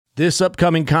This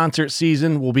upcoming concert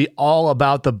season will be all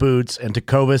about the boots, and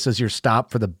Tecovas is your stop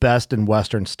for the best in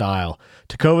Western style.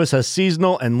 Tecovas has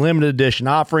seasonal and limited edition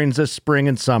offerings this spring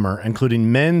and summer,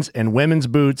 including men's and women's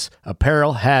boots,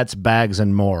 apparel, hats, bags,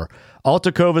 and more. All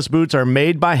Tecovas boots are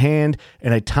made by hand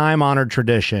in a time-honored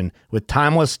tradition with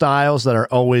timeless styles that are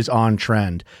always on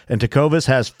trend. And Tecovas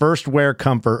has first wear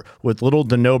comfort with little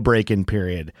to no break-in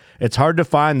period. It's hard to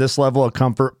find this level of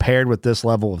comfort paired with this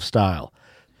level of style.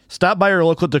 Stop by your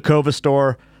local Tecovas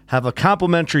store, have a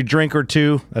complimentary drink or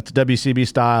two, that's WCB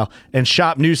style, and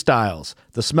shop new styles.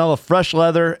 The smell of fresh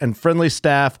leather and friendly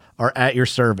staff are at your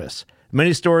service.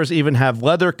 Many stores even have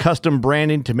leather custom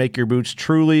branding to make your boots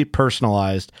truly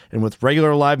personalized. And with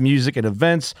regular live music and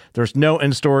events, there's no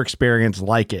in-store experience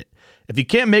like it. If you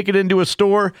can't make it into a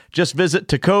store, just visit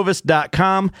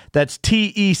tecovas.com. That's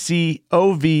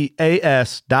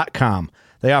TECOVAS.com.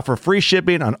 They offer free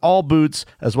shipping on all boots,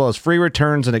 as well as free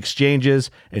returns and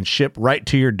exchanges, and ship right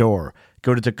to your door.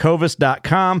 Go to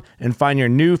tecovas.com and find your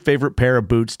new favorite pair of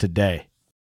boots today.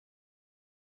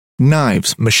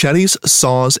 Knives, machetes,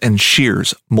 saws, and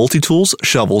shears, multi-tools,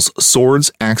 shovels,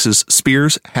 swords, axes,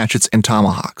 spears, hatchets, and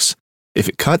tomahawks. If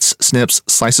it cuts, snips,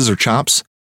 slices, or chops,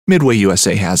 Midway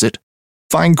USA has it.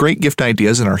 Find great gift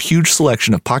ideas in our huge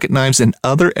selection of pocket knives and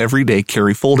other everyday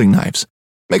carry folding knives.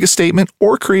 Make a statement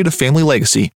or create a family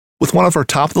legacy with one of our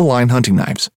top-of-the-line hunting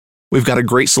knives. We've got a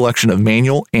great selection of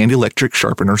manual and electric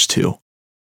sharpeners, too.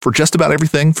 For just about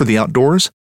everything for the outdoors,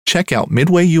 check out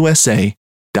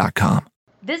MidwayUSA.com.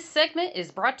 This segment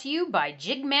is brought to you by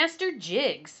Jigmaster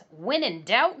Jigs. When in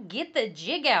doubt, get the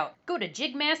jig out. Go to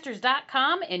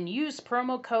jigmasters.com and use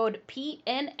promo code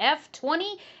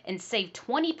PNF20 and save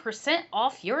 20%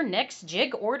 off your next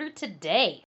jig order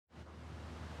today.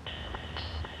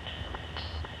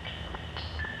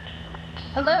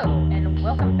 Hello, and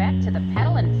welcome back to the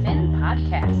Paddle and Fin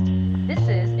podcast. This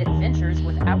is Adventures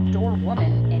with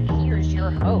Outdoorwoman, and here's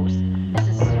your host,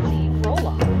 Mrs. Susie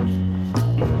Roloff.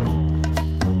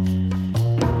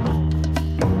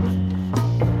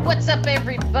 What's up,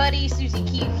 everybody? Susie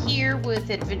Keith here with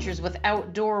Adventures with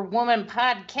Outdoorwoman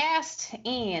podcast,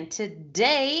 and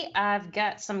today I've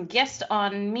got some guests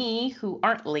on me who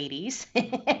aren't ladies.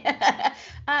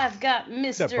 I've got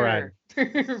Mr.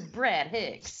 Brad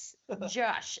Hicks,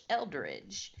 Josh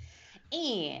Eldridge,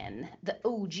 and the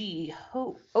OG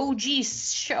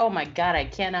show. Oh my God, I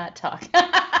cannot talk.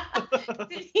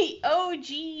 The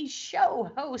OG show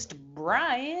host,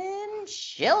 Brian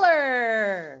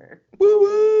Schiller.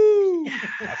 Woo-woo!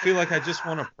 I feel like I just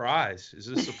won a prize. Is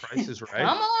this the Price is Right?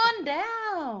 Come on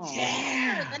down.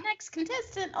 Yeah. You're the next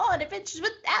contestant on Adventures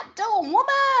with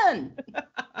Outdoorwoman.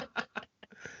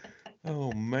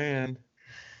 Oh, man.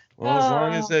 Well, as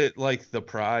long as it, like, the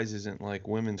prize isn't, like,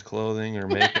 women's clothing or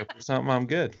makeup or something, I'm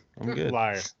good. I'm good.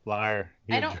 Liar.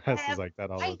 He I don't dresses have like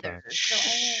that all the time. either,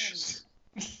 so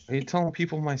Are you telling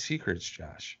people my secrets,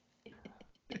 Josh?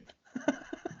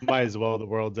 Might as well. The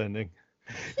world's ending.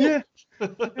 Yeah.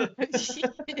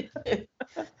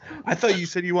 I thought you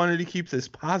said you wanted to keep this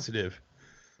positive.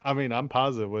 I mean, I'm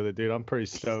positive with it, dude. I'm pretty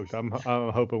stoked. I'm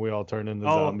hoping we all turn into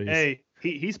zombies. Hey,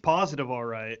 he's positive, all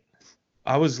right.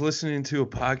 I was listening to a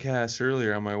podcast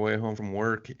earlier on my way home from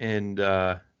work, and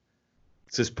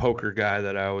it's this poker guy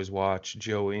that I always watch,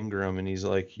 Joe Ingram, and he's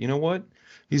like, you know what?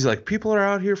 He's like, people are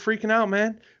out here freaking out,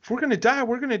 man. If we're going to die,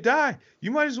 we're going to die.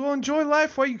 You might as well enjoy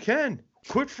life while you can.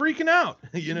 Quit freaking out,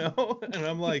 you know? And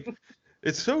I'm like,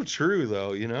 it's so true,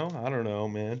 though, you know? I don't know,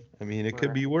 man. I mean, it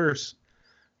could be worse.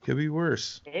 Could be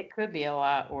worse. it could be a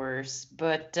lot worse.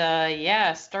 But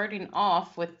yeah, starting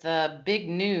off with the big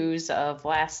news of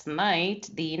last night,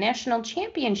 the national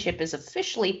championship is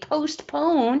officially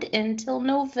postponed until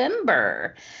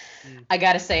November. I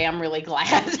gotta say, I'm really glad.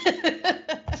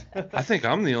 I think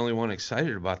I'm the only one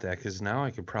excited about that because now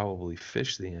I could probably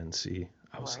fish the NC.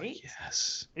 I was like,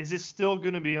 yes. Is it still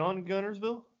going to be on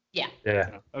Gunnersville? Yeah.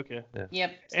 Yeah. Okay. Yeah.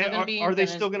 Yep. still And gonna be are they Gunnersville.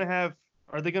 still going to have?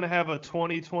 Are they going to have a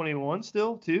 2021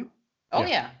 still too? Oh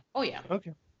yeah. Oh yeah.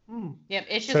 Okay. Hmm. Yep.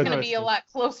 It's just So gonna be a interesting. lot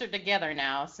closer together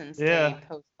now since Yeah. they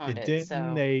postponed it. Didn't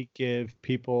So they give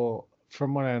people,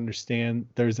 from what I understand,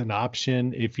 there's an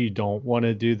option if you don't want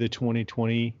to do the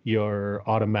 2020, you're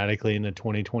automatically in the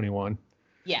 2021.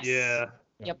 yes. Yeah.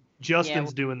 Yep.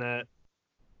 Justin's doing that.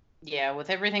 Yeah, with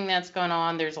everything that's going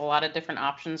on, there's a lot of different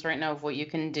options right now of what you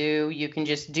can do. You can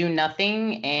just do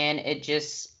nothing and it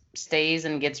just stays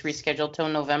and gets rescheduled till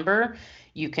November.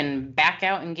 You can back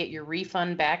out and get your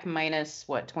refund back minus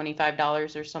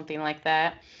 $25 or something like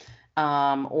that.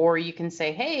 Or you can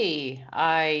say, hey,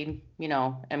 I,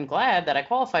 am glad that I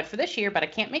qualified for this year, but I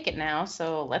can't make it now.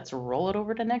 So let's roll it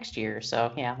over to next year.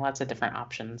 So yeah, lots of different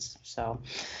options. So,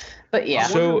 but yeah.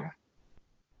 So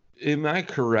am I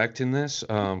correct in this?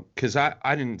 Because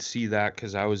I didn't see that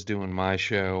because I was doing my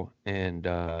show, and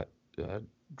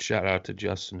shout out to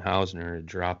Justin Hausner to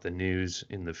drop the news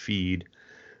in the feed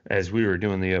as we were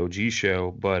doing the OG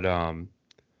show. But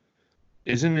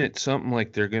isn't it something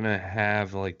like they're gonna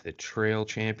have like the Trail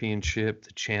Championship,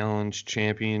 the Challenge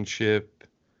Championship,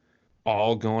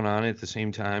 all going on at the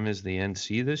same time as the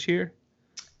NC this year?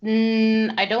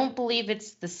 I don't believe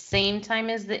it's the same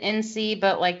time as the NC,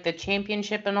 but like the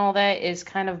championship and all that is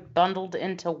kind of bundled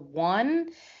into one.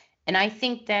 And I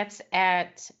think that's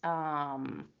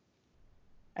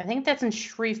in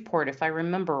Shreveport, if I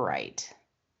remember right.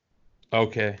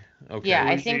 Okay. Yeah,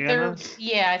 Louisiana?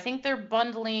 I think they're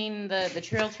bundling the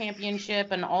Trail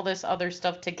Championship and all this other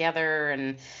stuff together.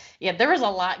 And yeah, there was a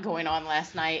lot going on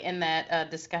last night in that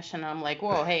discussion. I'm like,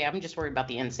 whoa, hey, I'm just worried about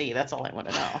the NC. That's all I want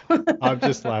to know. I'm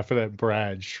just laughing at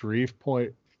Brad.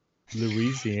 Shreveport,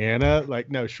 Louisiana? Like,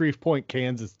 no, Shreveport,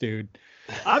 Kansas, dude.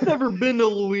 I've never been to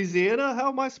Louisiana. How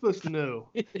am I supposed to know?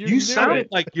 You sound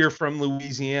like you're from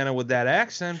Louisiana with that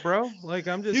accent, bro. Like,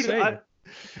 I'm just saying.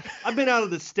 I've been out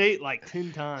of the state like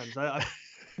 10 times.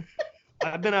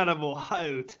 I've been out of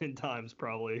Ohio 10 times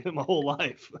probably in my whole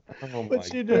life. Oh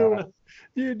But my you God.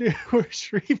 knew where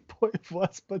Shreveport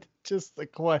was, but just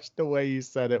the way you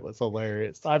said it was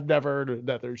hilarious. I've never heard of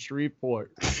another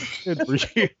Shreveport.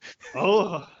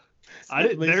 Oh,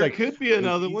 there like could be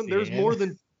another one.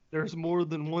 Louisiana. There's more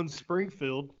than one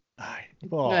Springfield.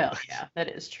 Well, yeah, that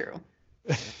is true.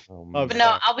 Oh, But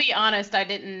no, I'll be honest, I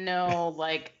didn't know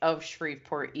like of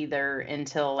Shreveport either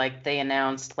until like they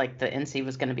announced like the NC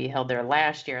was going to be held there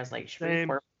last year. I was like,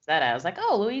 Shreveport, what's that at? I was like,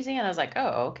 oh, Louisiana. I was like,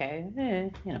 oh, okay.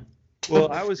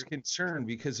 Well, I was concerned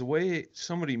because the way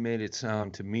somebody made it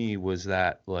sound to me was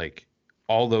that like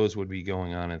all those would be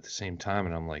going on at the same time,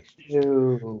 and I'm like,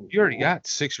 you already got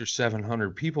 600 or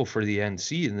 700 people for the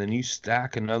NC, and then you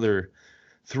stack another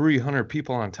 300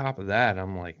 people on top of that.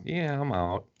 I'm like, yeah, I'm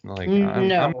out. Like, I'm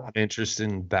not interested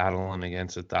in battling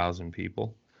against 1,000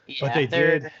 people. But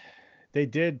they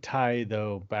did tie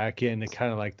though back into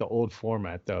kind of like the old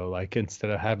format though. Like instead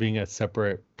of having a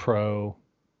separate pro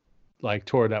like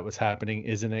tour that was happening,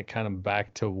 isn't it kind of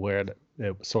back to where it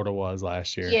sort of was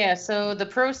last year? Yeah, so the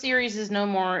Pro Series is no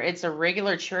more. It's a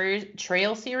regular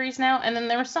trail series now. And then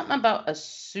there was something about a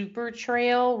super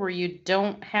trail where you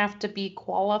don't have to be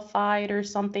qualified or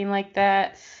something like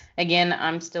that. Again,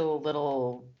 I'm still a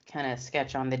little kind of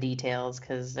sketch on the details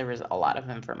because there was a lot of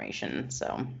information.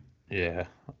 So yeah,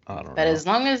 I don't know. But as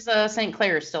long as St.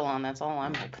 Clair is still on, that's all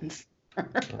I'm hoping for.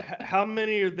 How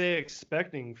many are they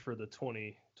expecting for the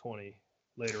 2020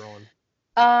 later on?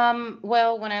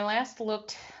 Well, when I last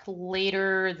looked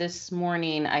later this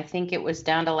morning, I think it was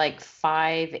down to like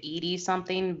 580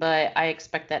 something, but I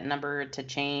expect that number to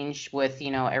change with,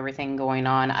 everything going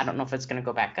on. I don't know if it's going to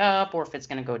go back up or if it's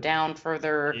going to go down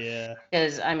further. Yeah.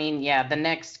 Because, the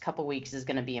next couple weeks is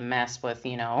going to be a mess with,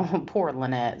 poor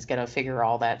Lynette is going to figure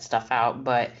all that stuff out.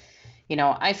 But,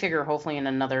 I figure hopefully in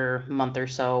another month or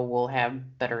so, we'll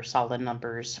have better solid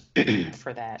numbers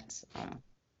for that. So.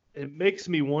 It makes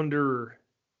me wonder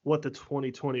what the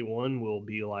 2021 will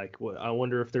be like. I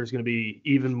wonder if there's going to be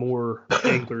even more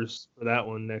anglers for that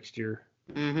one next year.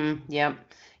 Yep.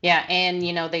 Yeah. And,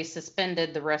 they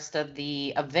suspended the rest of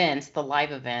the events, the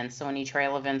live events. So any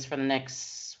trail events for the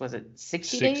next, was it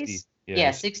 60 days? Yeah,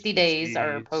 60 days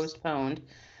are postponed.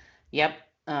 Yep.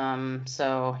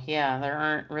 So yeah, there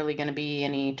aren't really going to be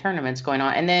any tournaments going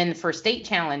on. And then for state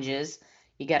challenges,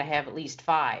 you got to have at least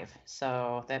 5.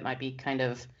 So that might be kind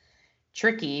of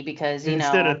tricky because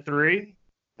instead of 3.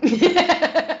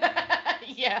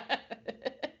 Yeah.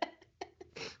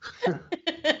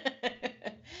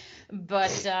 But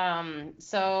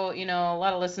so a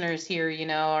lot of listeners here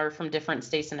are from different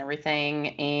states and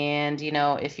everything, and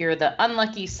if you're the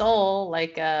unlucky soul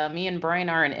like me and Brian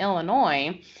are in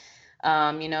Illinois,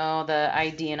 the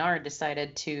IDNR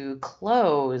decided to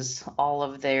close all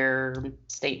of their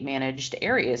state managed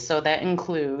areas, so that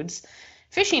includes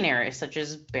fishing areas such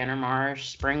as Banner Marsh,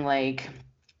 Spring Lake,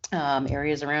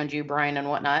 areas around you, Brian, and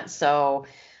whatnot. So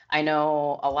I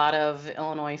know a lot of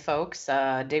Illinois folks.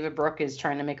 David Brook is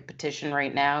trying to make a petition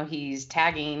right now. He's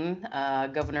tagging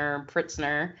Governor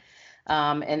Pritzker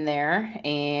in there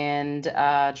and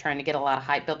trying to get a lot of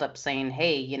hype built up saying,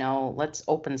 hey, let's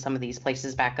open some of these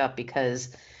places back up because,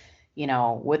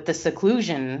 with the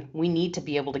seclusion, we need to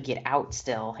be able to get out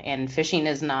still. And fishing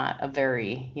is not a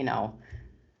very,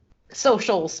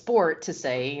 social sport to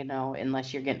say,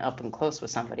 unless you're getting up and close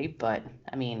with somebody. But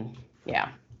I mean, yeah.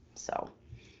 So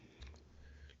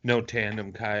No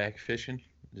tandem kayak fishing.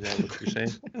 Is that what you're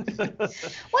saying?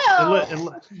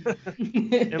 well,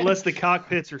 unless the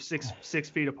cockpits are six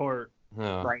feet apart.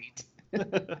 Oh. Right.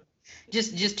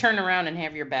 just turn around and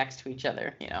have your backs to each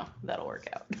other. That'll work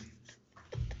out.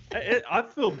 I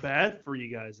feel bad for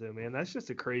you guys though, man. That's just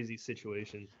a crazy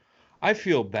situation. I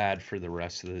feel bad for the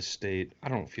rest of the state. I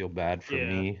don't feel bad for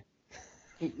me.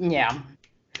 Yeah.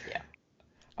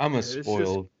 I'm a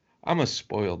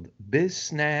spoiled biz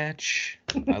snatch.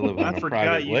 I live on a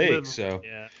private lake, so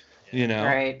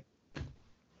Right.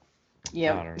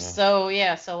 Yeah. I don't know. So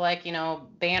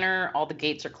Banner, all the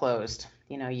gates are closed.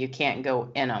 You can't go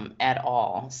in them at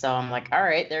all. So I'm like, all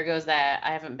right, there goes that.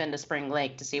 I haven't been to Spring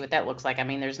Lake to see what that looks like. I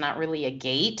mean, there's not really a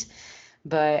gate,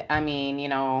 but I mean,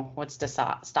 what's to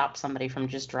stop somebody from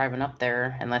just driving up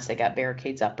there unless they got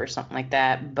barricades up or something like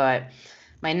that. But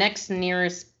my next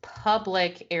nearest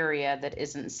public area that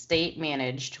isn't state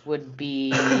managed would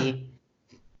be,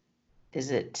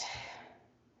 is it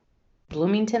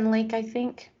Bloomington Lake, I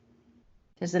think?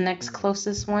 Is the next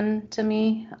closest one to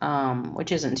me,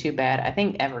 which isn't too bad. I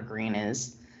think Evergreen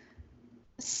is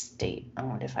state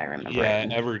owned, if I remember Yeah,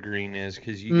 right. Evergreen is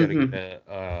because you got to get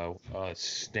a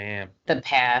stamp. The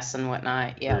pass and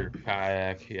whatnot. Yeah. For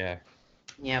kayak, yeah.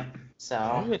 Yep. So,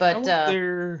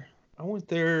 I went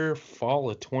there fall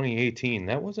of 2018.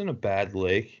 That wasn't a bad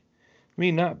lake. I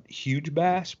mean, not huge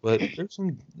bass, but there's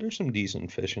some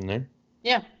decent fish in there.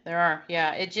 Yeah, there are.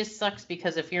 Yeah, it just sucks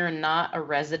because if you're not a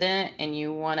resident and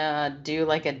you want to do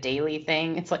like a daily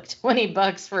thing, it's like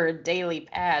 $20 for a daily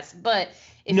pass. But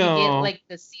if you get like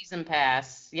the season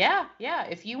pass, yeah,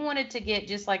 if you wanted to get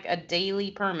just like a daily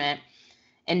permit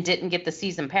and didn't get the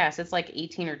season pass, it's like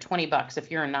 $18 or $20 if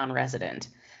you're a non-resident.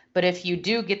 But if you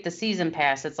do get the season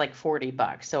pass, it's like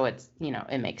 $40. So it's,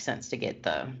 it makes sense to get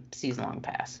the season-long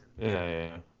pass.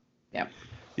 Yeah. Yep.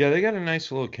 Yeah, they got a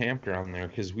nice little campground there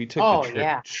because we took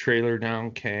the trailer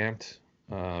down, camped,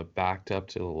 backed up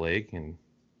to the lake, and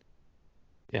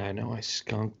yeah, I know I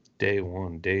skunked day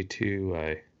 1. Day 2,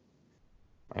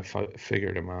 I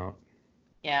figured them out.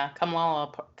 Yeah,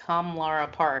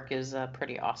 Kamlara Park is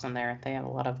pretty awesome there. They have a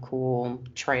lot of cool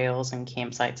trails and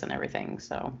campsites and everything.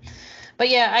 So, but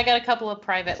yeah, I got a couple of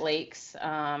private lakes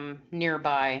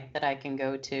nearby that I can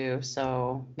go to.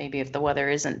 So maybe if the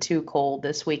weather isn't too cold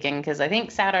this weekend, because I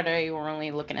think Saturday we're only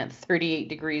looking at 38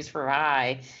 degrees for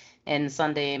high, and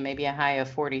Sunday maybe a high of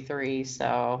 43.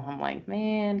 So I'm like,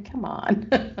 man, come on.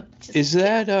 Is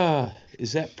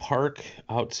that park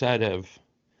outside of?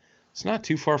 It's not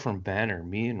too far from Banner.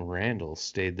 Me and Randall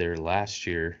stayed there last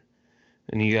year,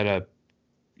 and you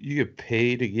get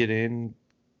pay to get in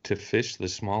to fish the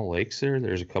small lakes there.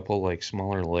 There's a couple like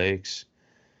smaller lakes.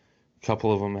 A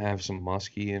couple of them have some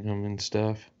muskie in them and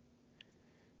stuff.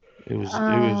 It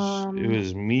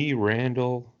was me,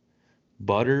 Randall,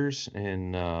 Butters,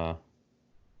 and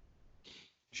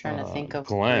trying to think of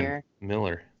Glenn where.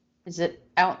 Miller. Is it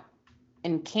out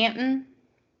in Canton?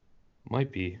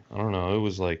 Might be. I don't know. It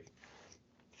was like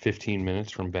 15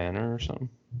 minutes from Banner or something.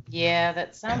 Yeah,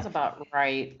 that sounds about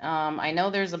right. I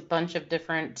know there's a bunch of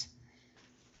different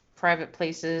private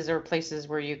places or places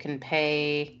where you can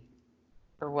pay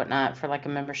or whatnot for like a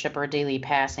membership or a daily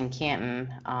pass in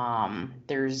Canton.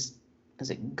 Is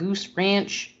it Goose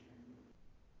Ranch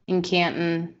in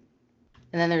Canton?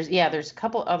 And then there's a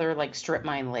couple other like strip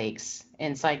mine lakes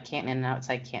inside Canton and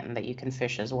outside Canton that you can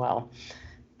fish as well.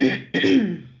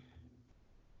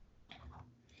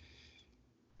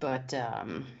 But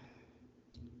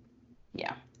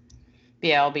yeah,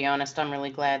 I'll be honest, I'm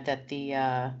really glad that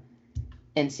the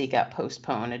NC got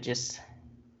postponed. It just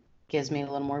gives me a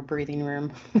little more breathing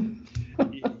room.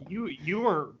 You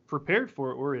weren't prepared for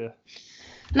it, were you?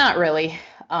 Not really.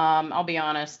 I'll be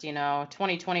honest,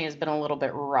 2020 has been a little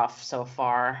bit rough so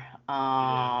far.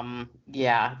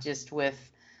 Just with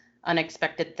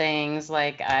unexpected things.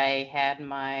 Like I had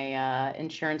my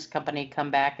insurance company come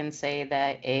back and say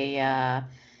that a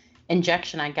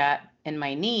injection I got in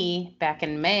my knee back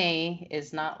in May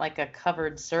is not like a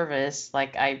covered service.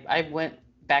 Like I went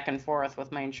back and forth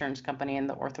with my insurance company in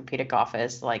the orthopedic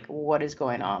office. Like, what is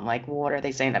going on? Like, what are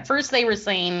they saying? At first they were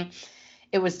saying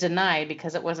it was denied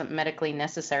because it wasn't medically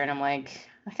necessary. And I'm like,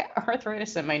 I got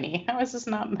arthritis in my knee. How is this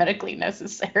not medically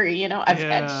necessary? I've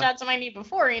had shots in my knee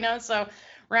before, so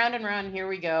round and round, here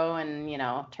we go. And,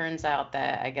 turns out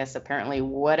that I guess apparently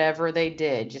whatever they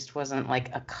did just wasn't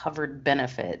like a covered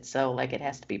benefit. So like it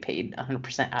has to be paid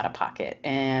 100% out of pocket.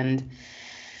 And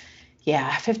yeah,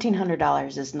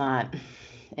 $1,500 is not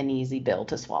an easy bill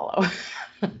to swallow.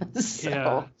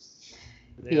 So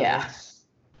Yeah.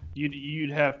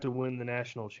 You'd have to win the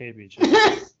national championship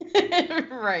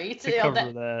Right. to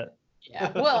cover that.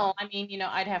 Yeah. Well, I mean,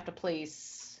 I'd have to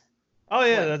place. Oh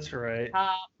yeah, what, that's right.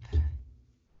 top.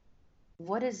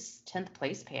 What is 10th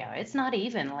place payout? It's not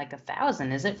even like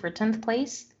 1,000, is it, for 10th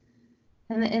place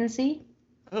in the NC?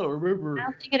 I don't remember. I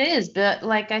don't think it is, but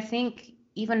like I think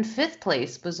even 5th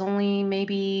place was only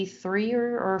maybe 3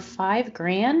 or 5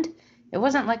 grand. It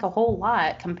wasn't like a whole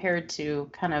lot compared to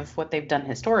kind of what they've done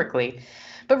historically.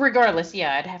 But regardless,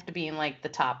 yeah, I'd have to be in like the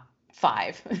top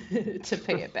 5 to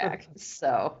pay it back.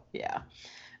 So yeah.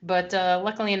 But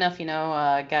luckily enough,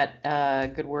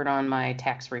 got good word on my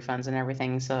tax refunds and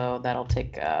everything, so that'll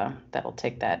take care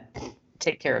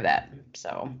of that.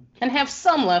 So, and have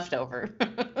some left over.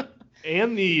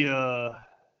 And the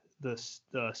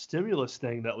stimulus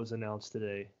thing that was announced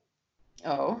today.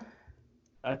 Oh.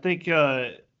 I think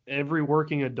every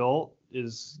working adult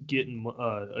is getting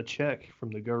a check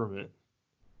from the government.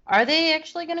 Are they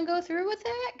actually going to go through with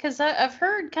that? Because I've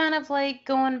heard kind of like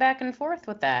going back and forth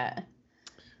with that.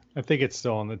 I think it's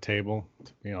still on the table,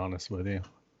 to be honest with you.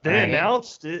 They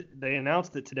announced it. They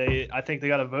announced it today. I think they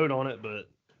got a vote on it, but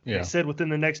they said within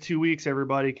the next 2 weeks,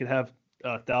 everybody could have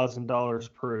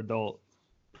 $1,000 per adult.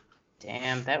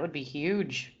 Damn, that would be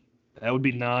huge. That would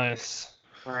be nice.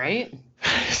 Right?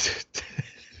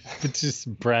 It's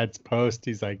just Brad's post.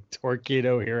 He's like,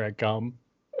 Torquedo, here I come.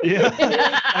 Yeah.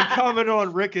 I commented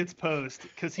on Ricketts' post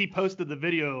because he posted the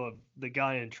video of the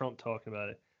guy in Trump talking about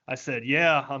it. I said,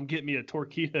 yeah, I'm getting me a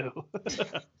Torquedo.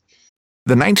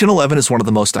 The 1911 is one of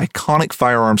the most iconic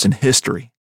firearms in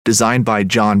history. Designed by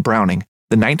John Browning,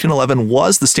 the 1911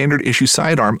 was the standard issue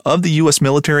sidearm of the U.S.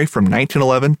 military from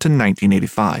 1911 to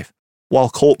 1985. While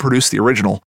Colt produced the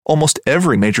original, almost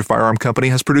every major firearm company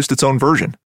has produced its own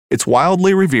version. It's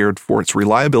wildly revered for its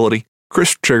reliability,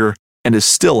 crisp trigger, and is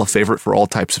still a favorite for all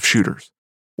types of shooters.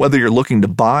 Whether you're looking to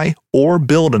buy or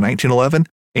build a 1911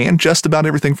 and just about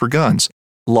everything for guns,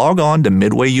 log on to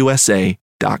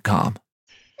midwayusa.com.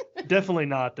 Definitely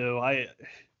not, though.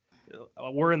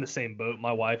 We're in the same boat.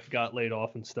 My wife got laid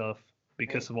off and stuff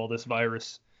because of all this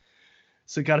virus.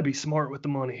 So got to be smart with the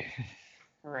money.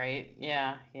 Right.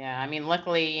 Yeah. I mean,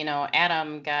 luckily,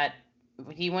 Adam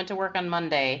he went to work on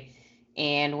Monday,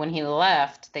 and when he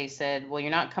left, they said, well, you're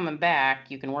not coming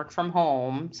back. You can work from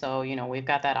home. So, we've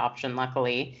got that option,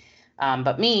 luckily.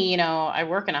 But me, I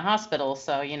work in a hospital,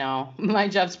 so, my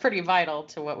job's pretty vital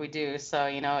to what we do. So,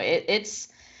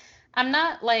 I'm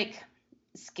not like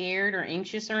scared or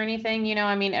anxious or anything,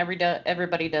 I mean,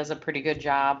 everybody does a pretty good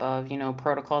job of,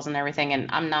 protocols and everything.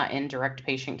 And I'm not in direct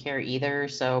patient care either.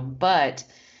 So, but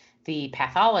the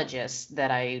pathologists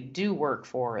that I do work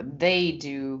for, they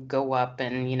do go up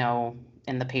and,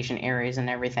 in the patient areas and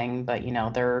everything, but,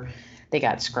 they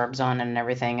got scrubs on and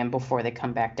everything. And before they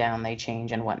come back down, they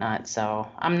change and whatnot. So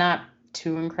I'm not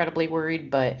too incredibly worried,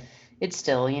 but it's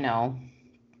still,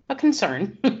 a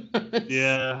concern.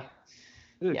 Yeah.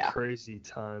 Crazy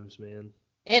times, man.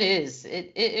 It is.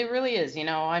 It really is.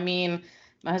 I mean,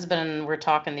 my husband and we're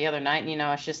talking the other night, and,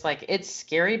 it's just like, it's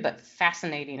scary, but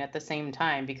fascinating at the same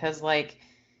time because, like,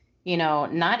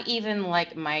 not even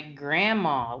like my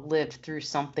grandma lived through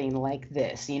something like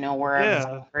this, where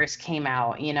it first came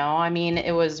out, I mean,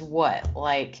 it was what,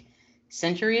 like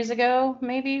centuries ago,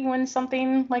 maybe, when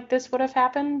something like this would have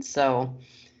happened. So,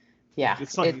 yeah.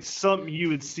 It's like something you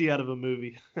would see out of a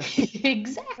movie.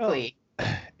 Exactly.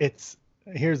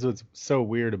 Here's what's so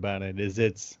weird about it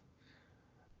is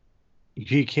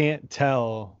you can't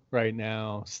tell right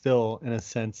now still in a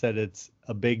sense that it's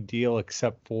a big deal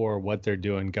except for what they're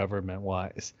doing government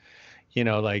wise,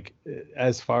 like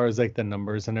as far as like the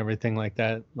numbers and everything like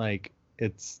that, like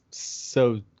it's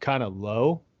so kind of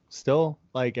low still,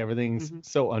 like everything's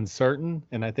so uncertain.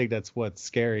 And I think that's what's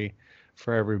scary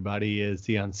for everybody is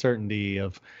the uncertainty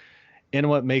of. And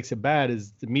what makes it bad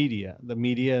is the media and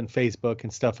Facebook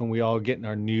and stuff. And we all getting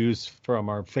our news from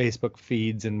our Facebook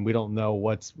feeds and we don't know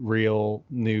what's real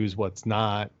news, what's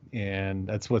not. And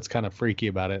that's what's kind of freaky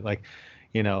about it. Like,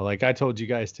 like I told you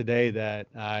guys today that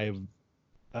I've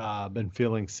been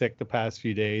feeling sick the past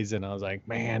few days. And I was like,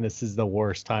 man, this is the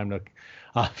worst time to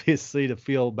obviously to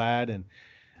feel bad.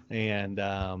 And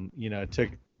took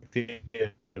the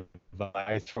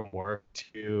advice from work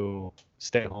to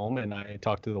stay home, and I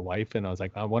talked to the wife and I was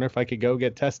like, I wonder if I could go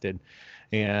get tested.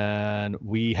 And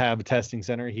we have a testing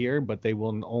center here, but they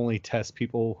will only test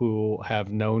people who have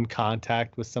known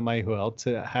contact with somebody who else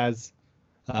has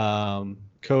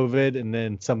COVID, and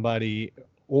then somebody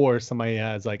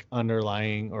has like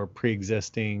underlying or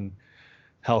pre-existing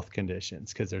health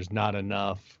conditions, because there's not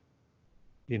enough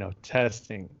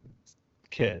testing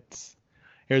kits.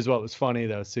 Here's what was funny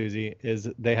though, Susie, is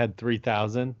they had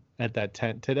 3,000 at that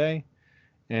tent today.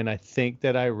 And I think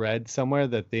that I read somewhere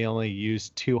that they only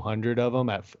used 200 of them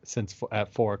at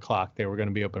 4 o'clock. They were going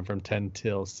to be open from 10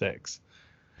 till 6.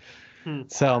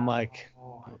 So I'm like,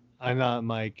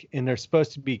 and they're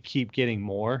supposed to keep getting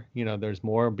more. There's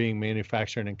more being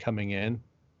manufactured and coming in.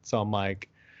 So I'm like,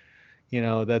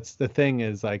 that's the thing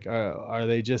is like, are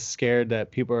they just scared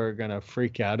that people are going to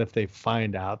freak out if they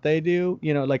find out they do?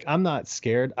 Like I'm not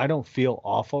scared. I don't feel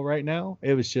awful right now.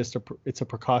 It was just it's a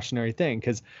precautionary thing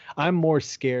because I'm more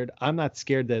scared. I'm not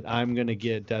scared that I'm going to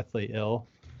get deathly ill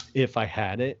if I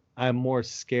had it. I'm more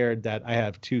scared that I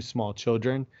have 2 small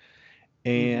children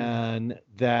and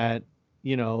that,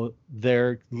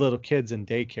 they're little kids in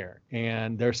daycare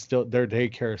and their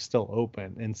daycare is still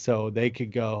open. And so they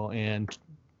could go and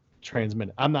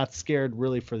transmit. I'm not scared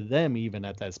really for them even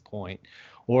at this point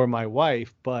or my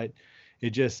wife, but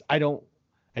I'd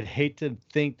hate to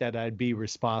think that I'd be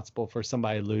responsible for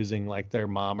somebody losing like their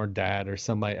mom or dad or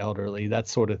somebody elderly, that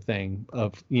sort of thing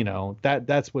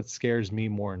that's what scares me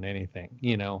more than anything,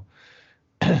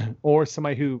 or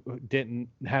somebody who didn't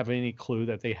have any clue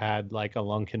that they had like a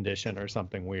lung condition or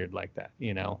something weird like that,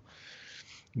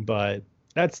 but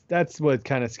that's what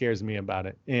kind of scares me about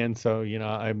it. And so,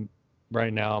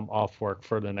 right now I'm off work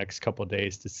for the next couple of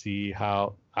days to see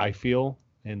how I feel.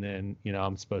 And then,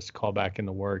 I'm supposed to call back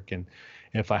into work. And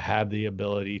if I have the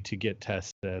ability to get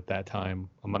tested at that time,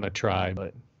 I'm going to try,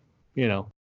 but,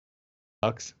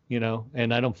 sucks,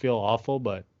 and I don't feel awful,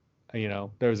 but, there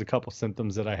was a couple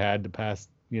symptoms that I had the past,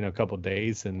 couple of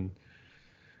days and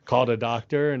called a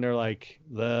doctor and they're like,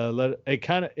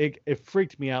 it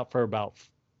freaked me out for about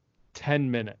 10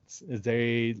 minutes as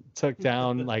they took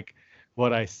down like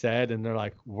what I said, and they're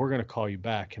like, we're going to call you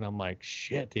back. And I'm like,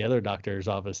 shit, the other doctor's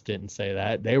office didn't say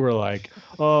that. They were like,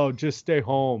 oh, just stay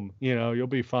home. You'll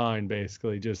be fine.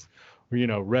 Basically just,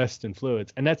 rest and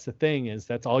fluids. And that's the thing is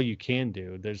that's all you can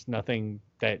do. There's nothing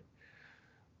that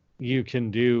you can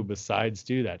do besides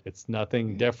do that. It's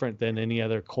nothing different than any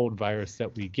other cold virus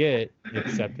that we get,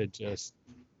 except it just,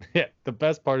 the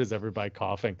best part is everybody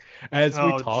coughing. As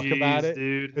we talk about it,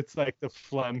 dude. It's like the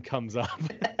phlegm comes up.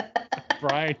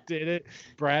 Brian did it.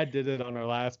 Brad did it on our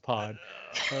last pod.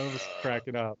 I was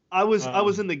cracking up. I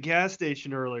was in the gas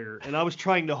station earlier, and I was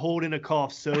trying to hold in a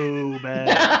cough so bad.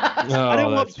 I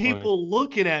didn't want people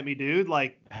looking at me, dude.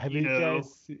 Like,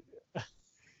 guys?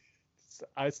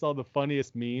 I saw the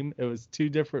funniest meme. It was 2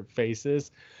 different faces,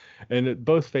 and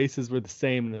both faces were the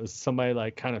same. And it was somebody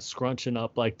like kind of scrunching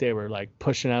up like they were like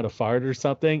pushing out a fart or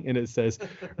something. And it says,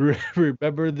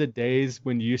 remember the days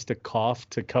when you used to cough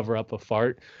to cover up a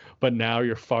fart, but now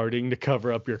you're farting to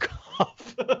cover up your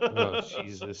cough. Oh,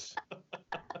 Jesus.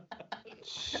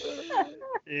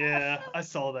 Yeah, I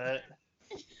saw that.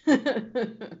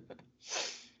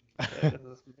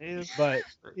 But,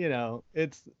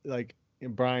 it's like,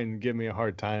 Brian gave me a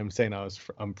hard time saying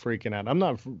I'm freaking out. I'm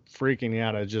not freaking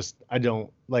out. I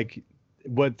don't like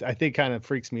what I think kind of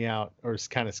freaks me out or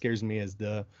kind of scares me is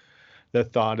the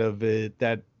thought of it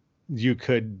that you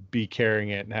could be carrying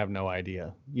it and have no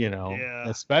idea,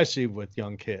 especially with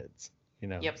young kids,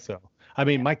 Yep. So, I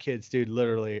mean, my kids, dude,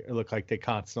 literally look like they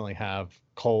constantly have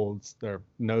colds. Their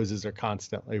noses are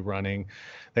constantly running.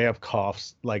 They have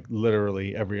coughs like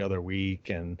literally every other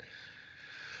week. And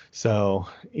so,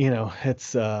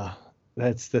 it's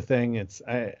that's the thing.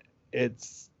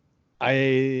 It's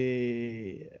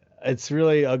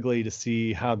really ugly to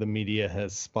see how the media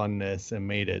has spun this and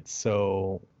made it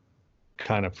so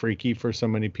kind of freaky for so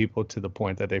many people to the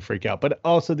point that they freak out. But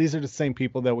also these are the same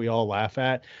people that we all laugh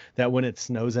at, that when it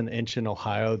snows an inch in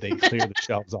Ohio, they clear the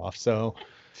shelves off. So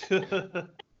yeah.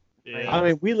 I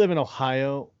mean, we live in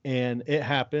Ohio and it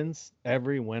happens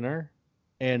every winter.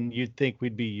 And you'd think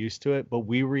we'd be used to it, but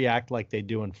we react like they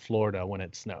do in Florida when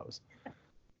it snows.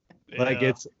 Yeah. Like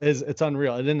it's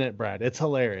unreal, isn't it, Brad? It's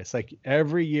hilarious. Like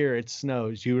every year it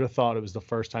snows, you would have thought it was the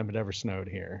first time it ever snowed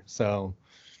here. So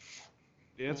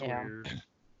yeah, it's weird.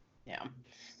 Yeah.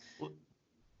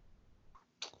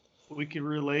 We could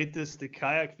relate this to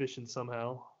kayak fishing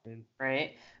somehow.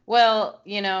 Right. Well,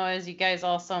 as you guys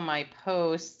all saw my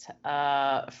post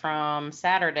from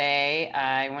Saturday,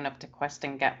 I went up to Quest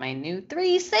and got my new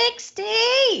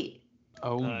 360.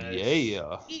 Oh, nice.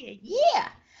 Yeah. Yeah.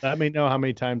 Let me know how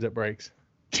many times it breaks.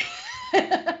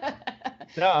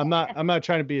 No, I'm not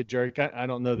trying to be a jerk. I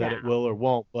don't know that it will or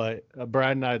won't, but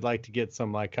Brad and I'd like to get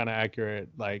some like kind of accurate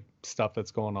like stuff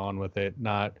that's going on with it.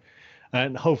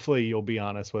 And hopefully you'll be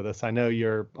honest with us. I know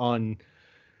you're on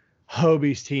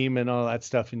Hobie's team and all that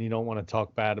stuff, and you don't want to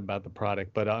talk bad about the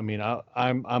product, but I mean,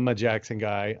 I'm a Jackson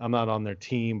guy. I'm not on their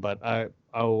team, but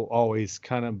I'll always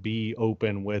kind of be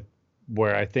open with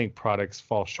where I think products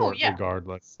fall short yeah.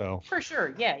 regardless. So For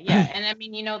sure. Yeah, yeah. And I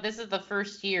mean, this is the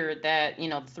first year that, the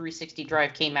 360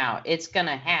 drive came out. It's going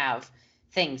to have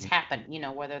things happen,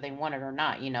 whether they want it or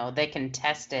not. They can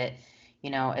test it,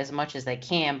 as much as they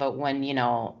can, but when,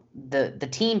 the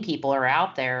team people are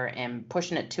out there and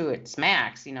pushing it to its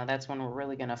max, that's when we're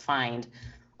really going to find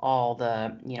all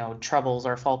the, troubles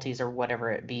or faulties or whatever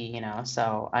it be,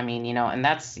 So, I mean, and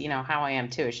that's, how I am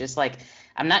too. It's just like,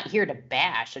 I'm not here to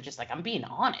bash. I'm just like, I'm being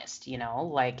honest,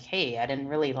 like, hey, I didn't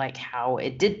really like how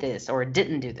it did this or it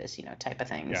didn't do this, type of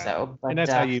thing. yeah. So, but And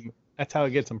that's how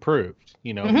it gets improved.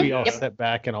 Mhm. We all Yep. sit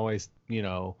back and always,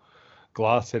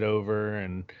 gloss it over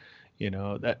and,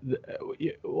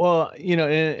 well, and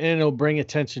it'll bring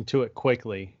attention to it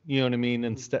quickly. You know what I mean?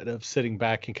 Instead of sitting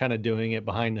back and kind of doing it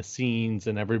behind the scenes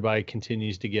and everybody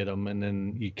continues to get them and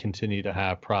then you continue to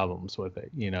have problems with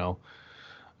it,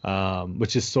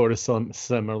 which is sort of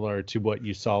similar to what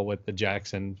you saw with the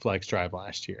Jackson Flex Drive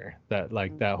last year.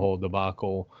 That whole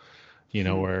debacle,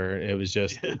 where it was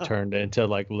just it turned into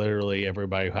like literally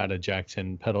everybody who had a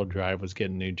Jackson pedal drive was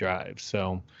getting new drives.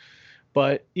 So,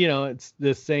 but it's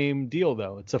the same deal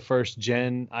though. It's a first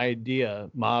gen idea,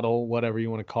 model, whatever you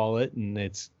want to call it, and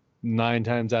it's 9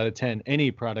 times out of 10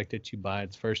 any product that you buy,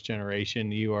 it's first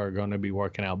generation, you are going to be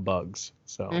working out bugs.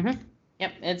 So. Mm-hmm.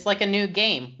 Yep, it's like a new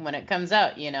game when it comes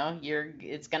out.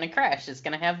 It's gonna crash. It's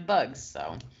gonna have bugs.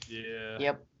 So. Yeah.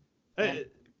 Yep. Hey,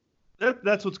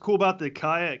 that's what's cool about the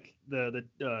kayak, the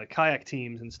kayak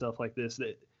teams and stuff like this.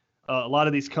 That a lot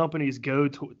of these companies go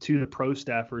to the pro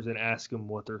staffers and ask them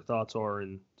what their thoughts are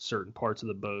in certain parts of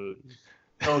the boat.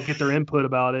 They'll get their input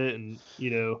about it, and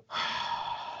I'm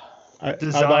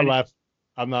not laughing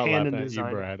at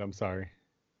design. you, Brad. I'm sorry.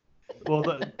 Well,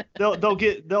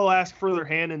 they'll ask for their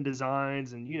hand in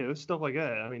designs and stuff like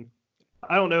that. I mean,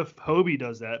 I don't know if Hobie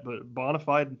does that, but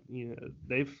Bonafide,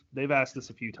 they've asked us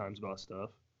a few times about stuff.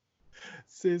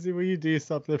 Susie, will you do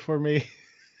something for me?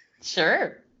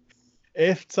 Sure.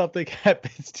 If something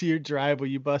happens to your drive, will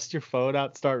you bust your phone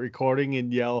out, start recording,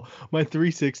 and yell, "My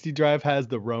 360 drive has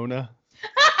the Rona"?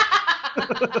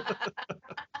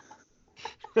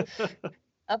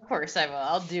 Of course I will.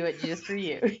 I'll do it just for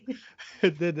you.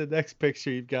 And then the next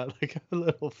picture, you've got like a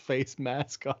little face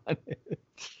mask on it.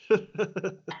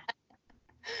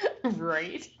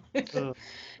 Right.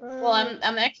 Well,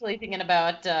 I'm actually thinking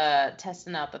about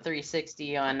testing out the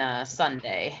 360 on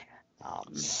Sunday.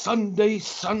 Sunday.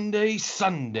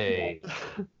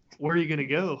 Where are you gonna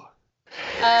go?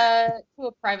 To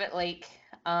a private lake.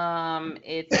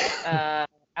 It's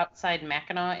outside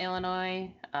Mackinac, Illinois.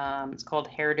 It's called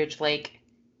Heritage Lake.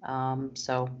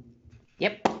 So,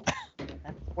 yep,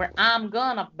 that's where I'm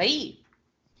gonna be.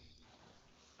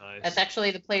 Nice. That's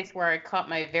actually the place where I caught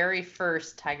my very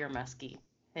first tiger muskie.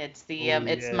 It's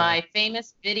my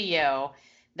famous video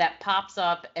that pops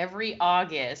up every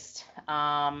August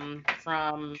from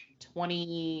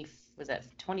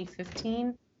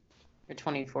 2015 or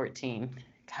 2014?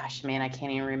 Gosh, man, I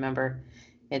can't even remember.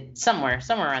 It's somewhere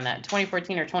around that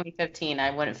 2014 or 2015.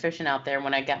 I went fishing out there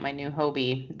when I got my new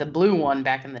Hobie, the blue one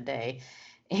back in the day,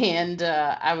 and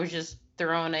I was just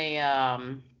throwing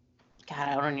a God,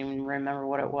 I don't even remember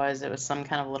what it was. It was some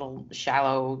kind of little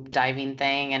shallow diving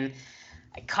thing, and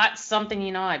I caught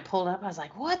something, I pulled up. I was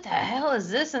like, what the hell is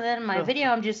this? And then in my video,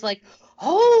 I'm just like,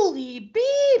 holy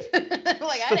beep.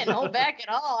 Like, I didn't hold back at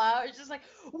all. I was just like,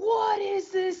 what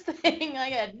is this thing? I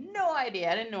had no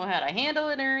idea. I didn't know how to handle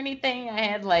it or anything. I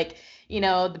had like,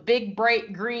 the big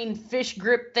bright green fish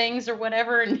grip things or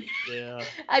whatever. And Yeah.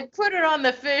 I put it on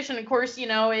the fish, and of course,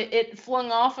 it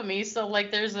flung off of me. So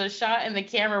like there's a shot in the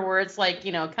camera where it's like,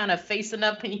 kind of facing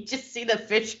up and you just see the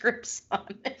fish grips on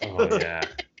it. Oh, yeah.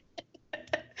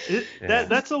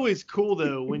 That's always cool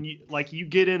though when you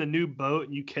get in a new boat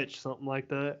and you catch something like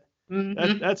that.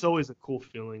 Mm-hmm. That's always a cool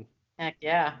feeling. Heck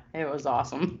yeah, it was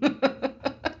awesome.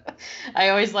 I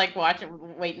always like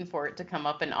waiting for it to come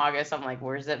up in August. I'm like,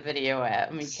 where's that video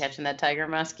at? Me catching that tiger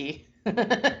muskie. Do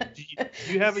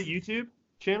you have a YouTube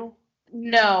channel?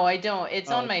 No, I don't.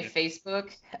 It's on my okay.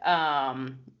 Facebook.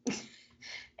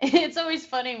 It's always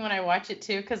funny when I watch it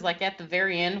too, because like at the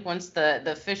very end, once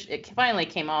the fish it finally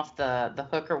came off the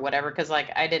hook or whatever, because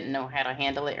like I didn't know how to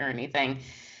handle it or anything.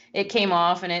 It came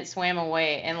off and it swam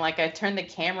away, and like I turned the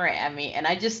camera at me and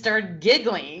I just started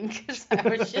giggling because I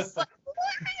was just like,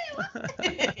 what?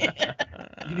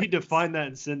 You need to find that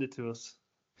and send it to us.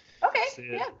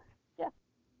 Okay, yeah.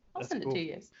 I'll send it to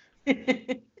you guys.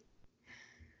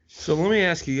 So let me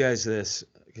ask you guys this,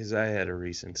 because I had a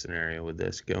recent scenario with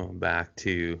this going back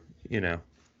to,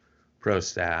 pro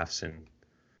staffs and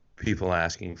people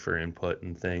asking for input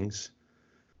and things.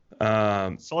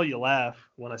 Saw you laugh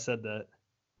when I said that.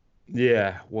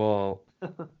 Yeah, well,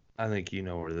 I think you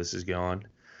know where this is going.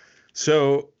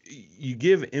 So you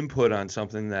give input on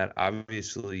something that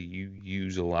obviously you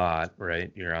use a lot,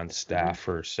 right? You're on staff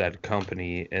for said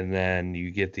company, and then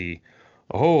you get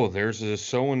there's a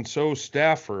so and so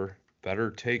staffer,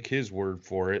 better take his word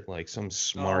for it, like some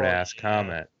smart ass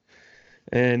comment.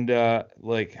 And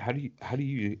like, how do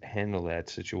you handle that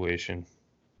situation?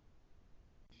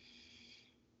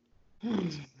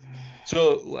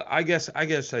 So I guess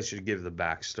I should give the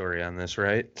backstory on this,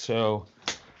 right? So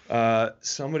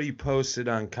somebody posted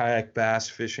on Kayak Bass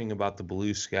Fishing about the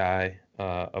blue sky.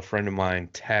 A friend of mine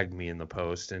tagged me in the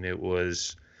post, and it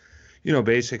was,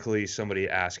 basically somebody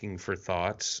asking for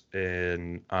thoughts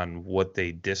and on what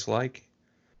they dislike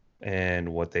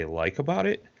and what they like about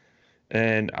it.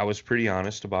 And I was pretty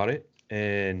honest about it.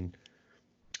 And,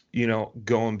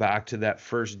 going back to that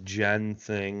first gen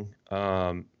thing,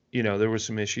 there were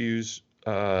some issues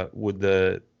with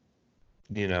the,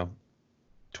 you know,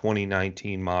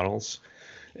 2019 models.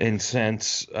 And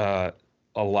since a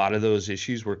lot of those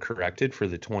issues were corrected for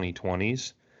the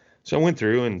 2020s, so I went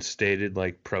through and stated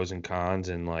like pros and cons,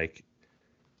 and like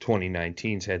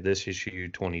 2019s had this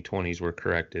issue, 2020s were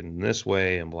corrected in this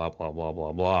way, and blah, blah, blah,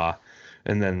 blah, blah.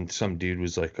 And then some dude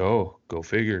was like, oh, go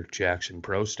figure, Jackson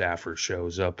Pro staffer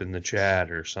shows up in the chat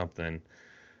or something.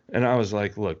 And I was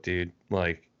like, look, dude,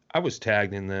 like, I was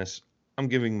tagged in this. I'm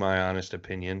giving my honest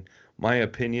opinion. My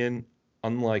opinion,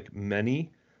 unlike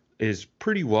many, is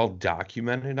pretty well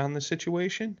documented on the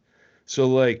situation. So,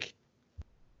 like,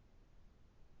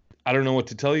 I don't know what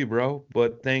to tell you, bro,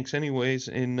 but thanks anyways,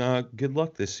 and good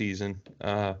luck this season.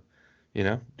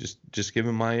 Just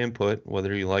giving my input,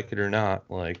 whether you like it or not.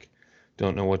 Like,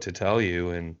 don't know what to tell you,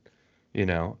 and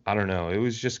I don't know. It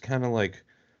was just kind of like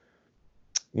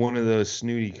one of those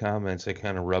snooty comments that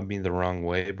kind of rubbed me the wrong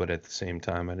way, but at the same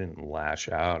time, I didn't lash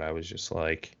out. I was just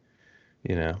like,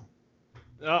 you know.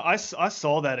 I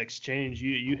saw that exchange.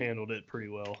 You handled it pretty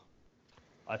well,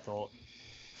 I thought.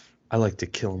 I like to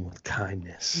kill him with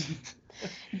kindness.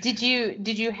 Did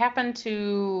you happen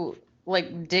to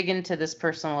like dig into this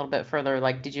person a little bit further?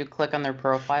 Like, did you click on their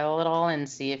profile at all and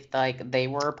see if like they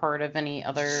were a part of any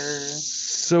other?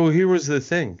 So here was the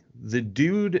thing. The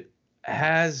dude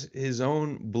has his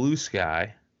own blue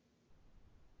sky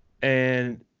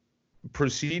and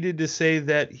proceeded to say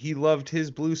that he loved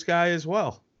his blue sky as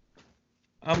well.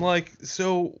 I'm like,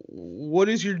 so what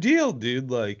is your deal, dude?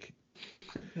 Like,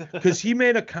 because he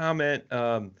made a comment.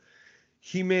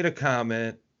 He made a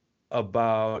comment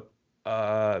about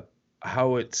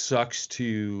how it sucks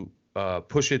to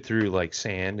push it through like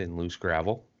sand and loose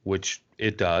gravel, which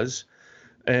it does.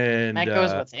 And that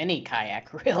goes with any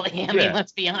kayak, really. I mean,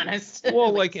 let's be honest.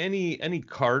 Well, like any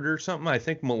cart or something. I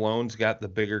think Malone's got the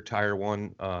bigger tire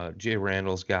one. Jay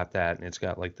Randall's got that, and it's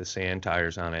got like the sand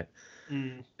tires on it.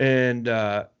 And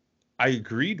I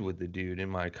agreed with the dude in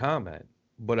my comment,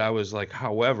 but I was like,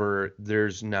 however,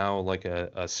 there's now like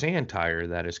a sand tire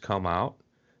that has come out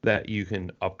that you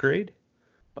can upgrade.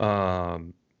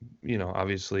 Obviously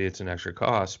it's an extra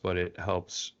cost, but it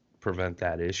helps prevent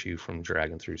that issue from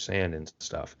dragging through sand and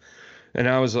stuff. And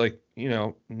I was like,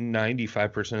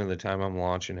 95% of the time I'm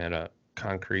launching at a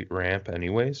concrete ramp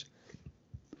anyways.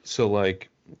 So like,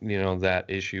 that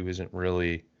issue isn't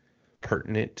really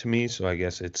pertinent to me. So I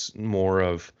guess it's more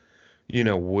of,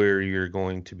 where you're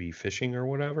going to be fishing or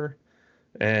whatever.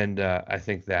 And I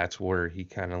think that's where he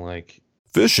kind of like.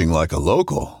 Fishing like a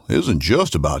local isn't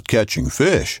just about catching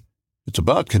fish. It's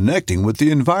about connecting with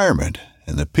the environment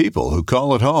and the people who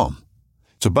call it home.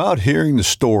 It's about hearing the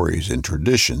stories and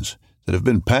traditions that have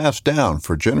been passed down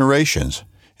for generations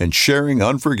and sharing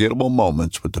unforgettable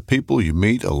moments with the people you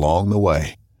meet along the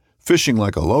way. Fishing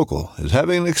like a local is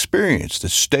having an experience that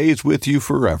stays with you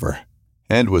forever.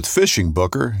 And with Fishing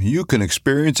Booker, you can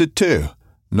experience it too,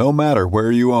 no matter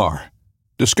where you are.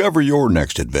 Discover your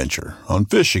next adventure on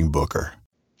Fishing Booker.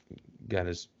 Got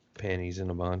his panties in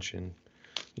a bunch and,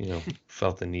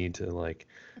 felt the need to like,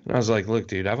 and I was like, look,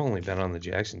 dude, I've only been on the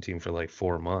Jackson team for like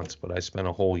 4 months, but I spent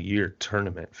a whole year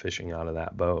tournament fishing out of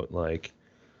that boat. Like,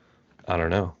 I don't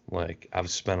know. Like,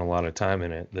 I've spent a lot of time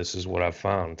in it. This is what I've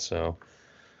found. So,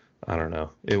 I don't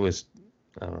know. I don't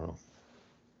know.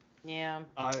 Yeah,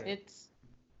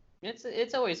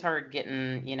 it's always hard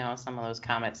getting, some of those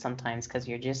comments sometimes because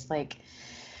you're just like,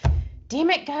 damn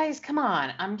it, guys, come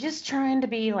on. I'm just trying to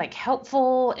be like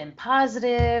helpful and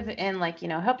positive and like,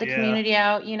 help the community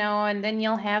out, and then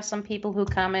you'll have some people who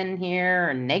come in here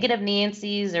or negative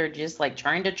Nancy's or just like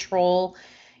trying to troll,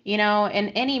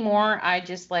 and anymore, I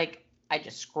just like, I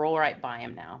just scroll right by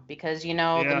them now because, you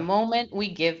know, the Yeah. moment we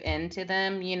give in to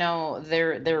them, you know,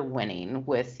 they're winning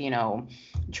with, you know,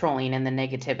 trolling and the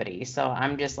negativity. So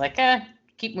I'm just like,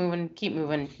 keep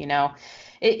moving, you know.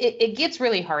 It gets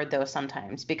really hard though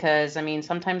sometimes because I mean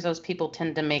sometimes those people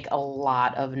tend to make a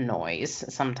lot of noise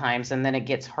sometimes and then it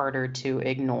gets harder to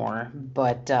ignore.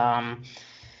 But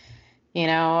you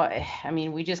know, I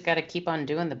mean, we just got to keep on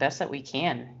doing the best that we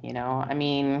can, you know. I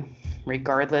mean,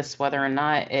 regardless whether or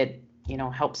not it, you know,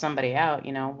 helps somebody out,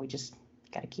 you know, we just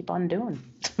got to keep on doing.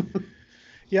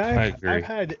 Yeah, I I've agree.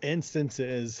 had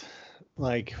instances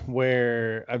like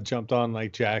where I've jumped on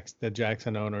like the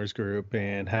Jackson owners group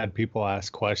and had people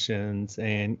ask questions,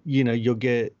 and you know, you'll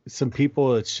get some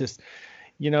people. It's just,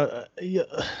 you know,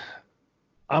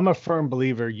 I'm a firm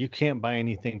believer you can't buy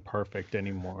anything perfect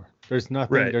anymore. There's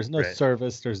nothing, Right, there's no right.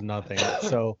 service, there's nothing.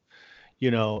 So, you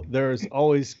know, there's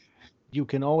always, you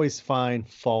can always find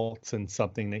faults in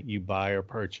something that you buy or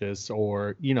purchase,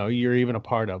 or, you know, you're even a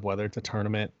part of, whether it's a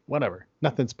tournament, whatever.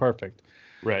 Nothing's perfect.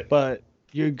 Right. But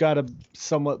you got to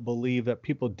somewhat believe that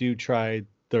people do try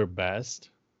their best.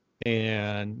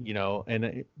 And, you know,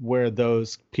 where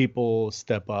those people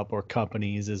step up or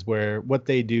companies is where what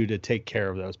they do to take care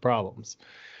of those problems,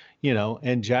 you know,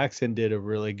 and Jackson did a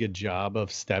really good job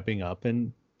of stepping up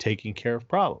and taking care of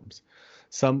problems.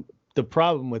 Some The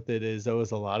problem with it is there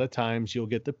was a lot of times you'll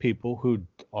get the people who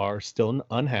are still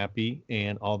unhappy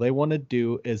and all they want to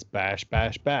do is bash,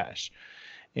 bash, bash.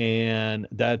 And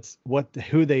that's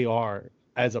who they are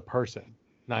as a person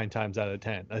 9 times out of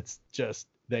 10. That's just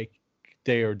they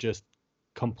are just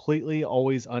completely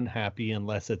always unhappy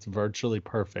unless it's virtually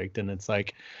perfect. And it's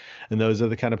like, and those are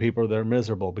the kind of people that are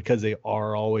miserable because they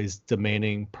are always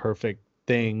demanding perfect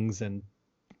things and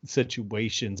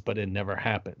situations, but it never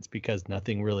happens because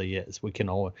nothing really is.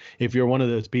 If you're one of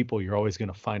those people, you're always going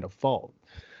to find a fault.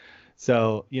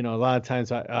 So, you know, a lot of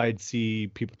times I'd see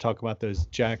people talk about those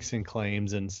Jackson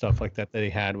claims and stuff like that they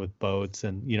had with boats,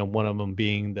 and, you know, one of them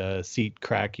being the seat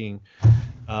cracking,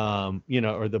 you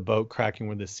know, or the boat cracking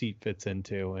where the seat fits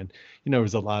into. And, you know, there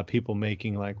was a lot of people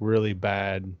making like really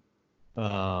bad,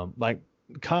 like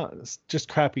just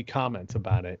crappy comments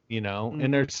about it, you know,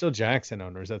 and they're still Jackson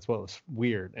owners. That's what was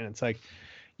weird. And it's like,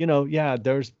 you know, yeah,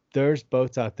 there's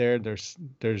boats out there. There's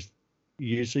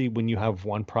usually when you have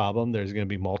one problem, there's going to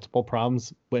be multiple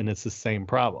problems when it's the same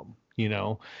problem, you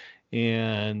know.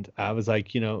 And I was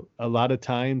like, you know, a lot of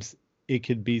times it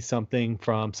could be something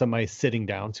from somebody sitting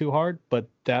down too hard, but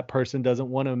that person doesn't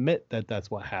want to admit that that's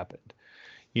what happened,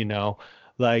 you know.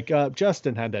 Like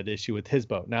Justin had that issue with his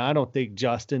boat. Now I don't think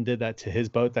Justin did that to his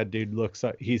boat. That dude looks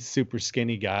like he's super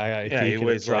skinny guy. Yeah, he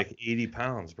weighs like 80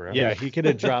 pounds, bro. Yeah, he could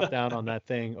have dropped down on that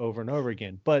thing over and over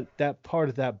again. But that part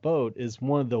of that boat is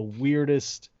one of the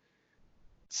weirdest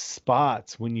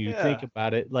spots when you think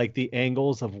about it, like the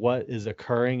angles of what is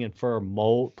occurring, and for a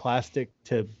mold plastic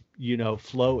to, you know,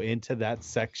 flow into that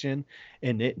section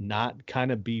and it not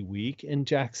kind of be weak. And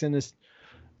Jackson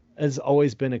has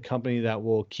always been a company that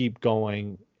will keep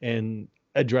going and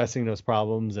addressing those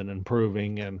problems and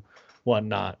improving and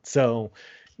whatnot. So,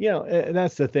 you know,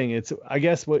 that's the thing. It's, I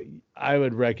guess, what I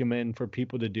would recommend for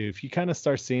people to do, if you kind of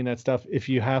start seeing that stuff, if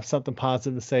you have something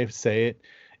positive to say it.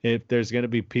 If there's going to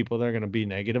be people that are going to be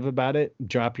negative about it,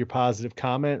 drop your positive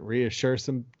comment, reassure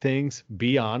some things,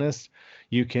 be honest.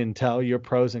 You can tell your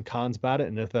pros and cons about it.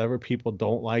 And if ever people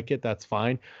don't like it, that's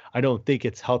fine. I don't think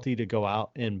it's healthy to go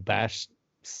out and bash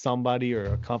somebody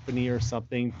or a company or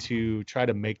something to try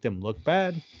to make them look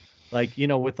bad. Like, you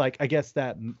know, with like, I guess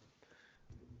that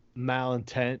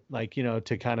malintent, like, you know,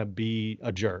 to kind of be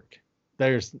a jerk.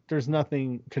 There's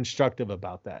nothing constructive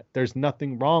about that. There's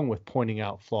nothing wrong with pointing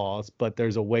out flaws, but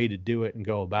there's a way to do it and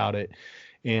go about it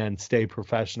and stay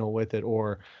professional with it.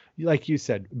 Or like you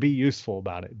said, be useful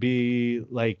about it. Be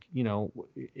like, you know,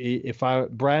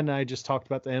 Brad and I just talked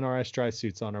about the NRS dry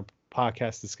suits on our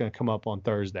podcast that's going to come up on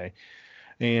Thursday.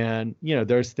 And, you know,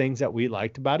 there's things that we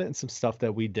liked about it and some stuff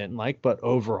that we didn't like. But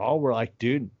overall, we're like,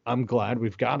 dude, I'm glad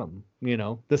we've got them. You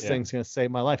know, this thing's going to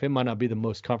save my life. It might not be the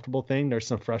most comfortable thing. There's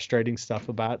some frustrating stuff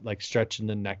about like stretching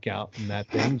the neck out and that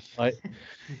thing. But,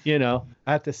 you know,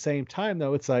 at the same time,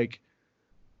 though, it's like,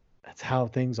 that's how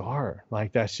things are.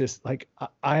 Like, that's just like,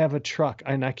 I have a truck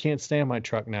and I can't stand my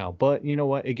truck now. But you know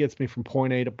what? It gets me from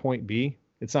point A to point B.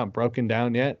 It's not broken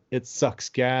down yet. It sucks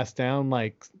gas down.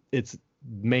 Like, its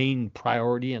main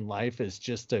priority in life is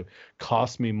just to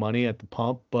cost me money at the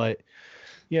pump. But,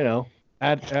 you know,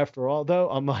 after all, though,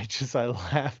 I'm like,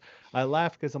 I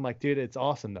laugh because I'm like, dude, it's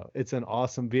awesome though. It's an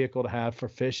awesome vehicle to have for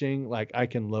fishing. Like, I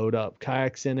can load up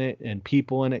kayaks in it and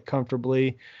people in it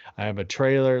comfortably. I have a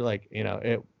trailer, like, you know,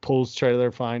 it pulls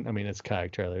trailer fine. I mean, it's a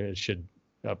kayak trailer. It should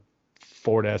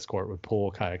Ford Escort would pull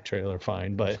a kayak trailer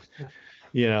fine. But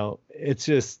it's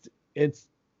just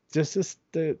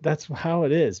that's how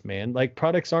it is, man. Like,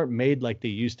 products aren't made like they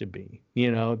used to be.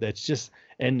 That's just,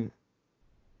 and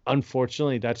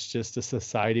unfortunately, that's just the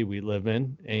society we live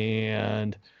in.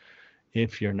 And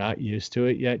if you're not used to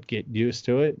it yet, get used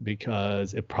to it,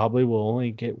 because it probably will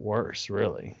only get worse,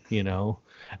 really.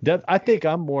 I think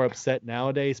I'm more upset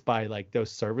nowadays by like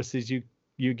those services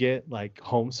you get, like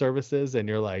home services, and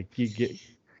you're like, you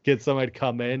get somebody to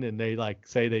come in and they like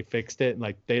say they fixed it and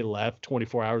like they left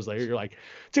 24 hours later. You're like,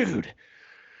 dude,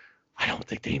 I don't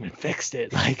think they even fixed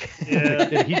it. Like,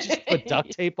 did he just put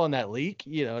duct tape on that leak?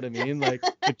 You know what I mean? Like,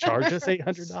 to charge us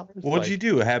 $800. What'd you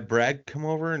do? Have Brad come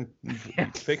over and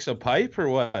fix a pipe or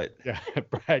what? Yeah,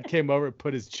 Brad came over and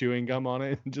put his chewing gum on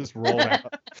it and just rolled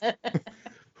out.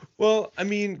 Well, I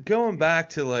mean, going back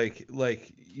to like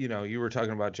you were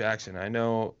talking about Jackson. I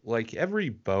know like every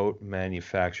boat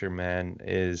manufacturer, man,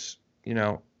 is,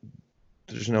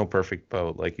 there's no perfect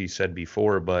boat, like you said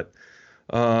before, but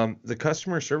the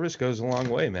customer service goes a long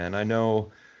way, man. I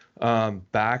know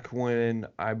back when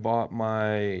I bought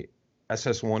my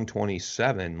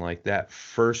SS127, like that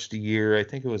first year, I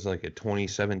think it was like a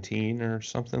 2017 or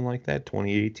something like that,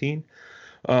 2018.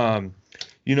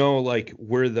 Like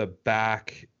where the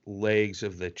back legs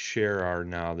of the chair are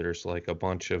now, there's like a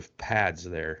bunch of pads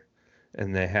there,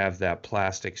 and they have that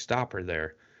plastic stopper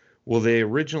there. Well, they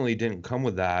originally didn't come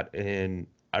with that, and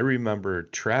I remember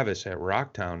Travis at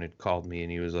Rocktown had called me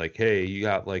and he was like, hey, you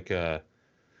got like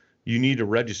you need to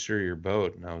register your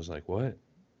boat. And I was like, what?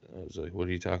 I was like, what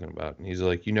are you talking about? And he's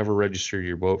like, you never registered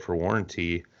your boat for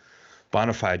warranty.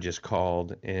 Bonafide just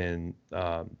called and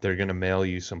they're going to mail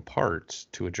you some parts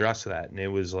to address that. And it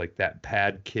was like that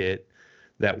pad kit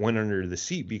that went under the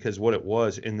seat, because what it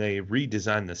was, and they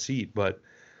redesigned the seat, but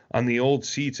on the old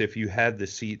seats, if you had the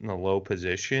seat in the low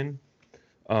position,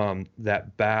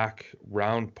 that back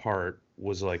round part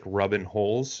was like rubbing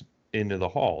holes into the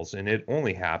hulls, and it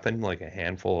only happened like a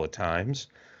handful of times,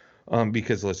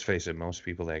 because let's face it, most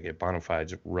people that get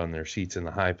Bonafides run their seats in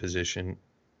the high position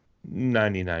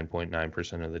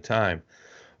 99.9% of the time.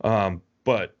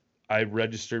 But I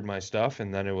registered my stuff,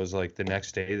 and then it was like the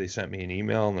next day they sent me an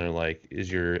email and they're like,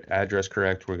 is your address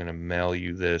correct? We're going to mail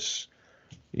you this,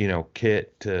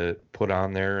 kit to put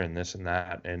on there and this and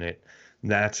that. And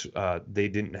they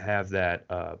didn't have that,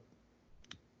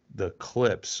 the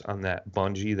clips on that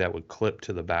bungee that would clip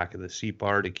to the back of the seat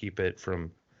bar to keep it from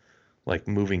like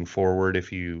moving forward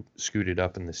if you scooted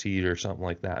up in the seat or something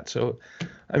like that. So,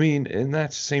 I mean, and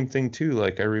that's the same thing too.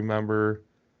 Like I remember,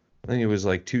 I think it was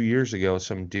like 2 years ago,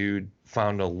 some dude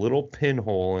found a little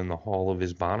pinhole in the hull of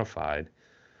his Bonafide.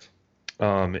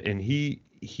 And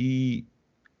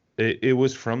it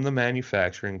was from the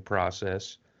manufacturing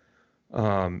process.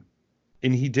 And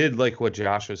he did like what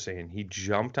Josh was saying. He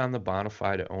jumped on the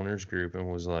Bonafide owners group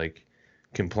and was like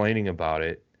complaining about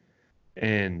it.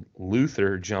 And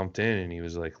Luther jumped in and he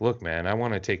was like, look, man, I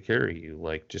want to take care of you.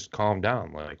 Like, just calm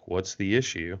down. Like, what's the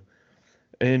issue?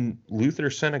 And Luther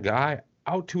sent a guy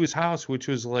out to his house, which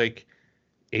was like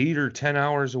 8 or 10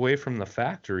 hours away from the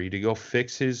factory, to go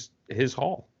fix his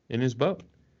hull in his boat.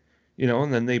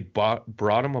 And then they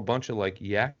brought him a bunch of like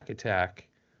Yak Attack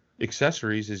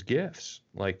accessories as gifts.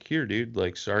 Like, here, dude,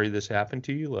 like, sorry this happened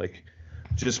to you. Like,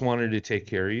 just wanted to take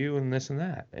care of you and this and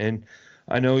that. And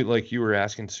I know, like, you were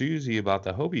asking Susie about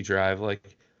the Hobie drive.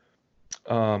 Like,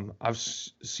 I've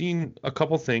seen a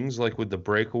couple things, like with the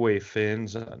breakaway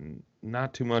fins,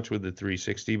 not too much with the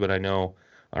 360, but I know,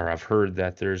 or I've heard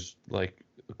that there's like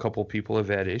a couple people have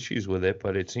had issues with it,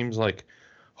 but it seems like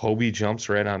Hobie jumps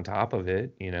right on top of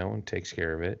it, and takes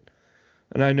care of it.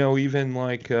 And I know even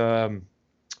like, I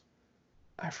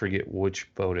forget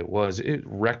which boat it was,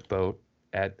 wrecked boat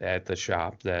at the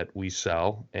shop that we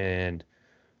sell, and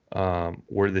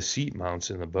where the seat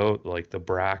mounts in the boat, like the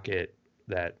bracket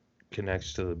that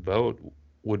connects to the boat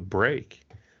would break.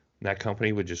 That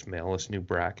company would just mail us new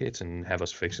brackets and have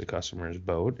us fix the customer's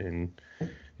boat, and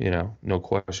no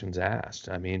questions asked.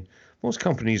 I mean, most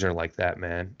companies are like that,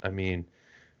 man. I mean,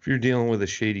 if you're dealing with a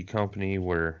shady company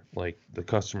where like the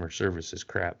customer service is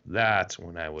crap, that's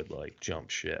when I would like jump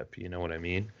ship. You know what I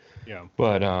mean? Yeah.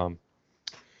 But I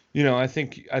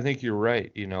think you're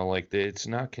right. Like it's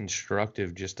not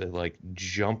constructive just to like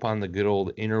jump on the good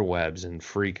old interwebs and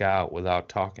freak out without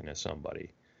talking to somebody.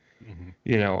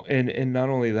 Mm-hmm. And not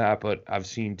only that, but I've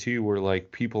seen too where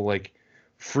like people like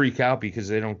freak out because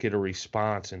they don't get a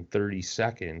response in 30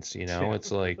 seconds.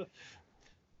 It's like,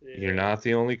 you're not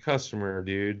the only customer,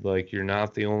 dude. Like, you're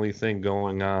not the only thing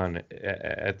going on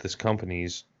at this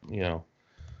company's,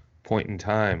 point in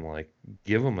time. Like,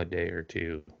 give them a day or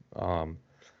two.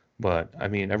 But I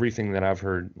mean, everything that I've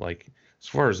heard, like as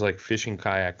far as like fishing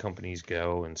kayak companies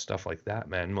go and stuff like that,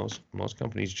 man, most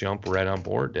companies jump right on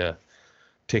board to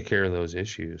take care of those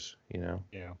issues, you know.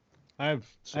 Yeah. I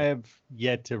So have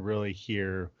yet to really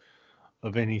hear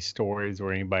of any stories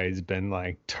where anybody's been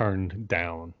like turned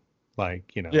down.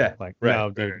 Like, yeah, like, right, no,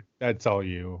 right, dude, that's all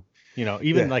you. Even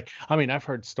yeah, like, I mean, I've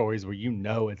heard stories where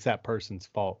it's that person's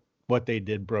fault. What they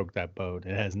did broke that boat.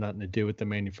 It has nothing to do with the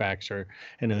manufacturer.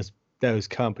 And those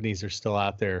companies are still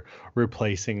out there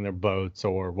replacing their boats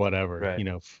or whatever,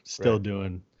 right, still right.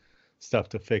 doing stuff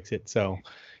to fix it. So,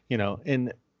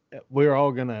 and we're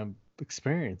all gonna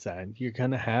experience that. You're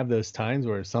gonna have those times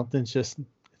where something's just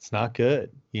it's not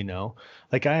good,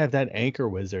 Like I have that anchor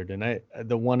wizard, and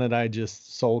the one that I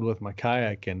just sold with my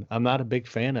kayak, and I'm not a big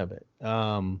fan of it.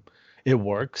 It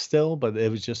works still, but it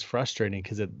was just frustrating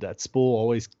because that spool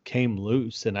always came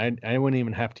loose, and I wouldn't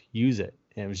even have to use it.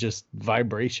 And it was just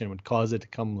vibration would cause it to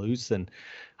come loose, and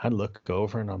I'd look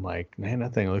over and I'm like, man,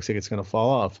 that thing looks like it's gonna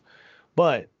fall off.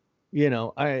 But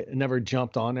I never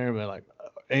jumped on there and been like,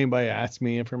 anybody asked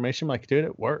me information, I'm like, dude,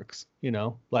 it works.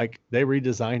 Like they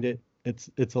redesigned it.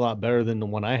 It's a lot better than the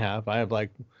one I have. I have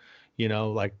like,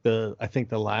 like I think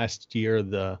the last year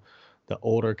the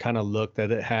older kind of look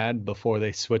that it had before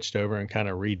they switched over and kind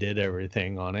of redid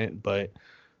everything on it. But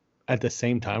at the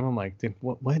same time, I'm like, dude,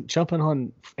 what jumping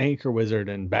on Anchor Wizard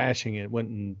and bashing it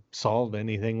wouldn't solve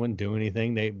anything, wouldn't do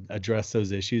anything. They address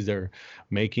those issues. They're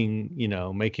making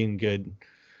good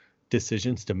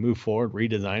decisions to move forward,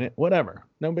 redesign it, whatever.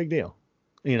 No big deal,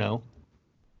 you know.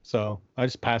 So I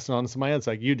just pass it on to somebody else,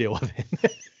 like you deal with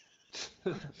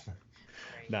it.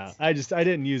 No, I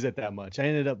didn't use it that much. I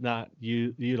ended up not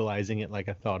utilizing it like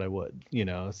I thought I would,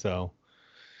 So,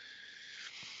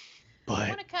 I but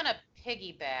want to kind of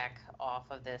piggyback off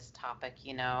of this topic,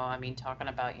 I mean, talking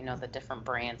about, the different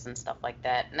brands and stuff like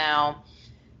that. Now,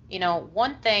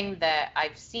 one thing that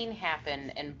I've seen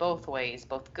happen in both ways,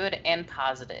 both good and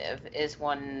positive, is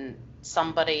when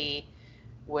somebody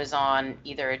was on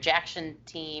either a Jackson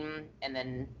team and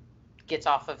then gets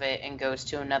off of it and goes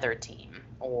to another team,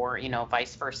 or,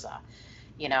 vice versa.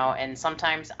 And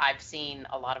sometimes I've seen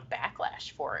a lot of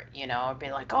backlash for it, It'd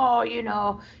be like, oh,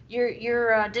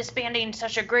 you're disbanding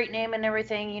such a great name and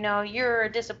everything, you're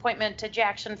a disappointment to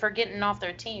Jackson for getting off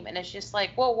their team. And it's just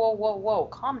like, whoa, whoa, whoa, whoa,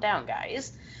 calm down,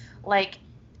 guys. Like,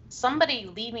 somebody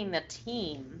leaving the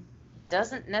team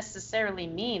doesn't necessarily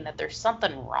mean that there's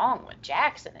something wrong with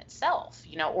Jackson itself,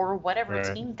 or whatever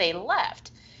right. team they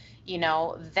left.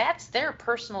 That's their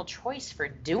personal choice for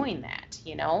doing that.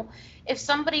 If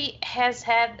somebody has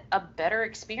had a better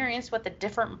experience with a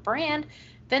different brand,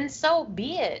 then so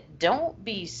be it. Don't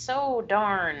be so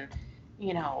darn,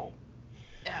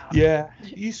 Yeah,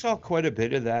 you saw quite a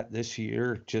bit of that this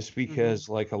year just Mm-hmm. because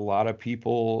like a lot of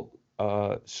people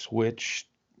switched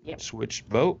Yep. switched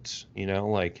boats,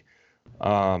 like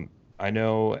um I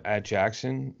know at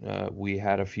Jackson we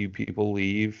had a few people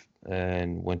leave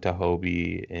and went to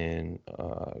Hobie and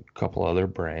a couple other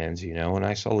brands, and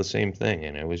I saw the same thing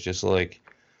and it was just like,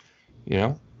 you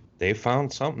know, they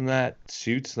found something that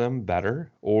suits them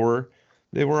better or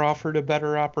they were offered a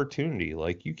better opportunity.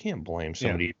 Like you can't blame Yeah.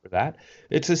 somebody for that.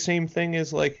 It's the same thing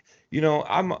as like,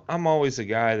 I'm always a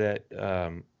guy that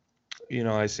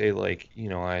I say like,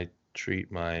 I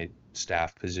treat my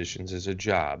staff positions as a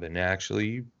job and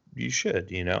actually you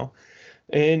should,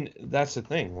 And that's the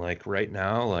thing. Like right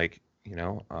now, like,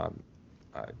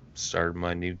 I started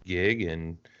my new gig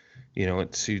and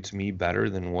it suits me better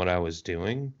than what I was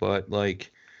doing. But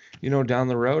like, down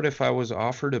the road, if I was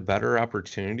offered a better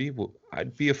opportunity,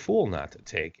 I'd be a fool not to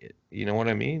take it. You know what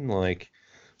I mean? Like,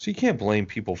 so you can't blame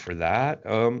people for that.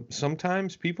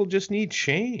 Sometimes people just need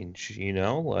change,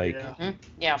 like Yeah. Mm-hmm.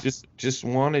 Yeah. just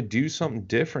want to do something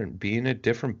different, be in a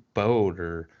different boat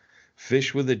or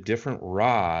fish with a different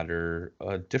rod or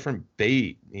a different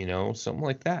bait, something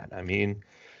like that. I mean,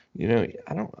 I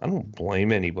don't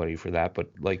blame anybody for that,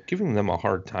 but like giving them a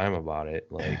hard time about it,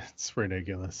 like, It's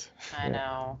ridiculous. I yeah,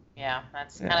 know. Yeah,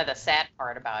 that's yeah, kind of the sad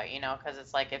part about it, because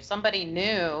it's like if somebody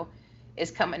new is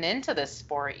coming into this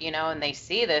sport, and they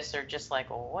see this, they're just like,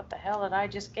 well, what the hell did I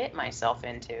just get myself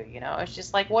into? It's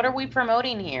just like, what are we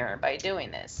promoting here by doing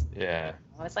this? yeah,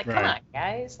 Well, it's like, come Right. on,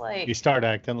 guys. You Like, start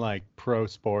acting like pro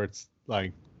sports,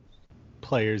 like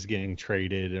players getting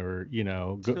traded or,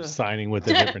 signing with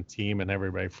a different team and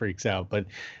everybody freaks out. But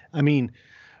I mean,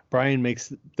 Brian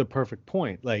makes the perfect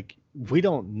point. Like, we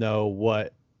don't know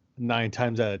what 9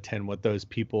 times out of 10 what those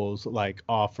people's like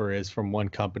offer is from one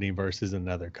company versus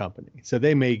another company. So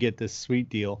they may get this sweet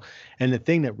deal. And the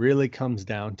thing that really comes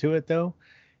down to it though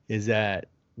is that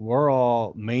we're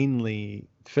all mainly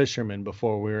fishermen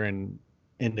before we're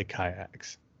into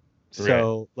kayaks.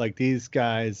 So like these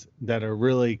guys that are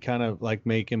really kind of like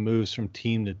making moves from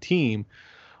team to team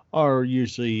are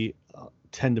usually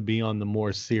tend to be on the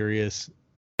more serious.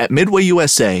 At Midway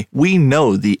USA, we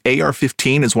know the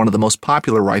AR-15 is one of the most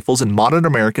popular rifles in modern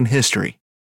American history.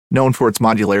 Known for its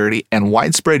modularity and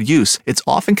widespread use, it's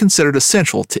often considered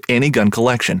essential to any gun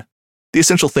collection. The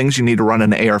essential things you need to run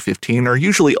an AR-15 are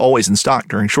usually always in stock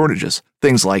during shortages,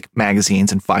 things like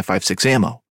magazines and 5.56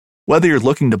 ammo. Whether you're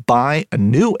looking to buy a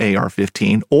new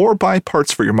AR-15 or buy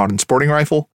parts for your modern sporting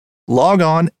rifle, log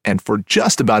on and for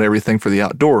just about everything for the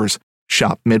outdoors,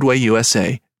 shop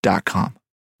MidwayUSA.com.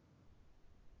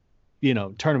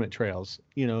 Tournament trails,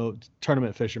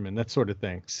 tournament fishermen, that sort of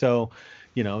thing. So,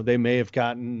 they may have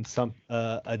gotten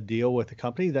a deal with a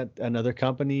company that another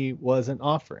company wasn't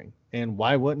offering. And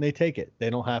why wouldn't they take it? They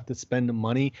don't have to spend the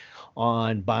money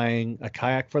on buying a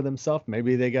kayak for themselves.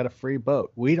 Maybe they got a free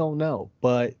boat. We don't know.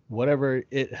 But whatever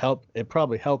it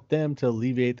probably helped them to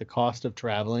alleviate the cost of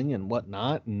traveling and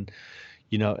whatnot. And,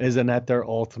 isn't that their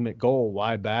ultimate goal?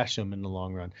 Why bash them in the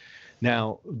long run?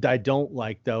 Now, I don't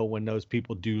like, though, when those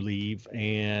people do leave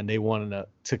and they want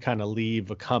to kind of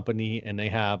leave a company and they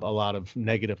have a lot of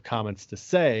negative comments to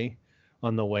say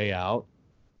on the way out.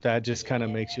 That just kind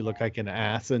of makes you look like an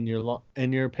ass in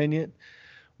your opinion.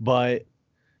 But,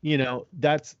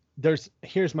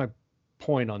 here's my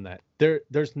point on that.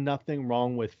 There's nothing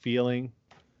wrong with feeling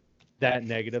that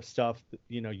negative stuff.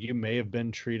 You may have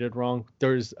been treated wrong.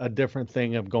 There's a different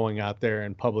thing of going out there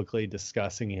and publicly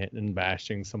discussing it and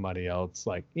bashing somebody else.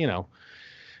 Like,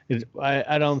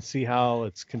 I don't see how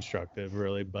it's constructive,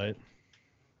 really. But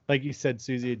like you said,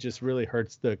 Susie, it just really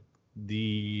hurts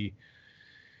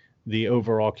the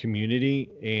overall community,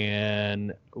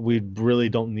 and we really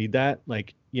don't need that.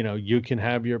 Like, you can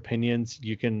have your opinions,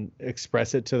 you can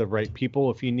express it to the right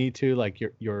people if you need to, like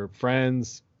your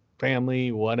friends,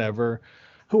 family, whatever,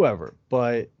 whoever.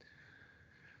 But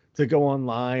to go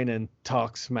online and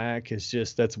talk smack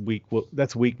that's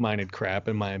weak-minded crap,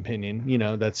 in my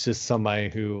opinion. That's just somebody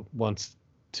who wants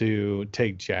to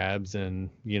take jabs, and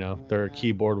they're a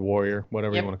keyboard warrior,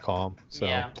 whatever you want to call them. So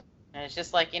yeah. And it's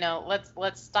just like,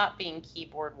 let's stop being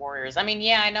keyboard warriors. I mean,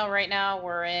 yeah, I know right now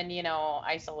we're in,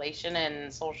 isolation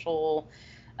and social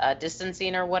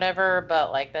distancing or whatever,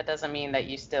 but like that doesn't mean that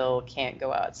you still can't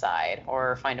go outside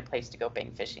or find a place to go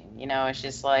bait fishing. It's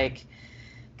just like,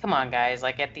 come on, guys.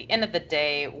 Like at the end of the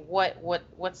day,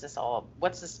 what's this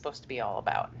supposed to be all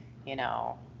about?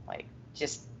 Like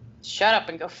just shut up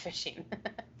and go fishing.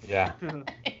 Yeah.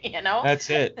 That's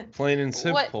it. Plain and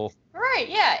simple. Right,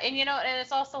 yeah. And and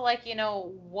it's also like,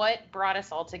 what brought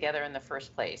us all together in the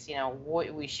first place?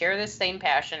 We share this same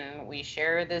passion, we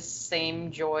share this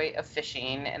same joy of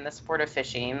fishing and the sport of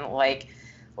fishing. Like,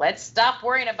 let's stop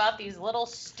worrying about these little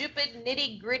stupid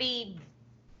nitty-gritty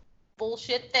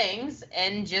bullshit things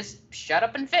and just shut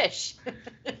up and fish.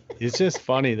 It's just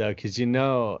funny though, because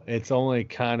it's only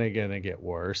kind of gonna get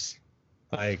worse.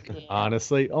 Like,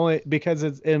 honestly, only because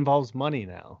it involves money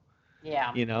now.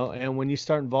 Yeah. And when you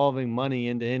start involving money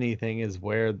into anything is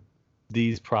where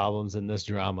these problems and this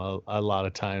drama a lot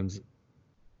of times,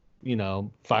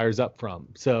 fires up from.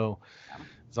 So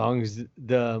as long as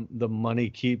the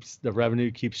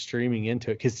revenue keeps streaming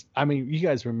into it. Because, I mean, you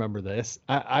guys remember this.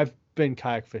 I've been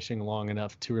kayak fishing long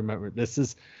enough to remember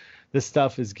this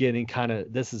stuff is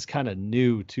this is kind of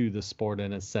new to the sport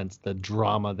in a sense, the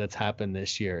drama that's happened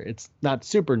this year. It's not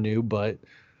super new, but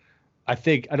I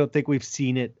don't think we've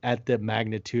seen it at the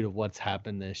magnitude of what's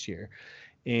happened this year.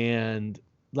 And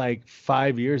like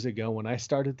 5 years ago when I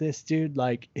started this, dude,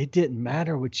 like it didn't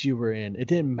matter what you were in. It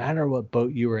didn't matter what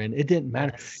boat you were in. It didn't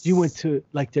matter. Yes. You went to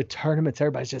like the tournaments.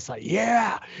 Everybody's just like,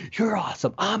 yeah, you're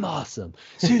awesome. I'm awesome.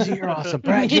 Susie, you're awesome.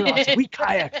 Brad, you're awesome. We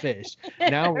kayak fish.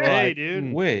 Now we're hey,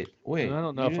 dude. Wait. I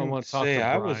don't know if I want to talk to Brian.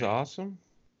 I was awesome.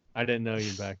 I didn't know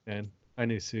you back then. I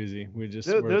knew Susie. We just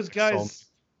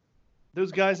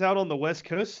those guys out on the West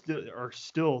Coast are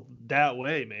still that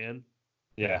way, man.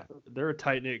 Yeah. They're a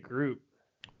tight-knit group.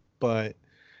 But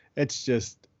it's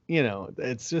just,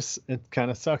 it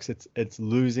kind of sucks. It's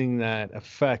losing that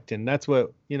effect. And that's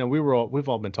what, we've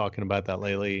all been talking about that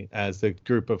lately as the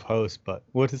group of hosts. But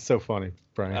what is so funny,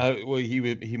 Brian? Well,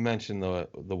 he mentioned the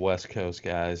West Coast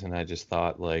guys, and I just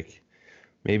thought like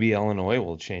maybe Illinois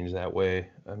will change that way.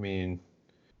 I mean,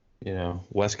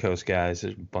 West Coast guys,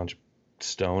 there's a bunch of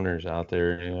stoners out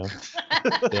there,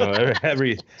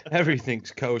 everything's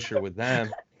kosher with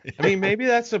them. I mean, maybe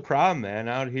that's the problem, man.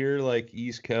 Out here, like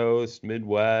East Coast,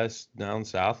 Midwest, down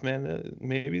south, man,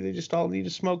 maybe they just all need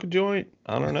to smoke a joint.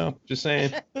 I don't know. Just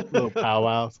saying. Little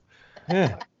powwows.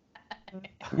 Yeah.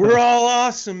 We're all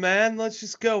awesome, man. Let's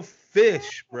just go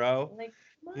fish, bro. Like,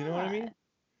 You know what I mean?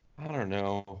 I don't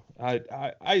know.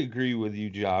 I agree with you,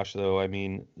 Josh, though. I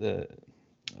mean, I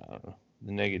don't know,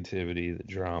 the negativity, the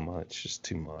drama, it's just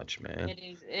too much, man.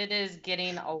 It is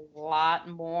getting a lot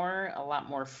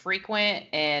more frequent,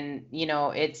 and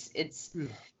it's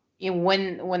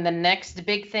when the next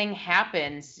big thing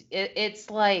happens, it's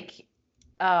like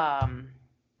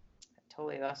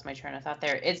totally lost my train of thought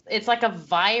there. It's like a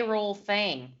viral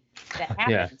thing that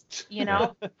Yeah. happens,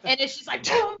 and it's just like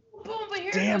boom, boom, boom. But here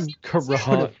it Damn goes, here it goes, here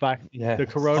it Yeah. the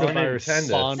coronavirus Unintended.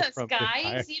 spawned goes. Jesus, from the guys,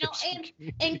 kayak fishing and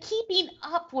community. keeping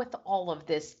up with all of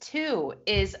this too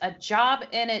is a job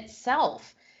in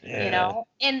itself. Yeah.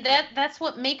 And that's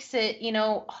what makes it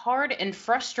hard and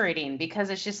frustrating,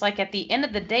 because it's just like at the end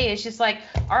of the day, it's just like,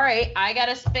 all right, I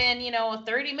gotta spend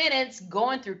 30 minutes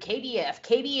going through KDF,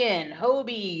 KBN,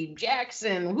 Hobie,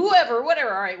 Jackson, whoever,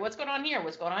 whatever. All right, what's going on here,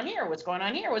 what's going on here, what's going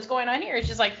on here, what's going on here. It's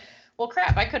just like, well,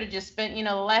 crap, I could have just spent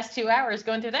the last 2 hours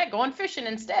going through that, going fishing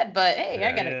instead. But hey,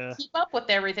 I gotta Yeah. keep up with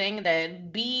everything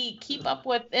keep up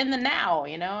with in the now.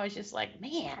 It's just like,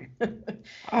 man.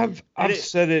 I've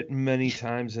said it many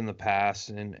times in the past,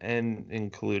 and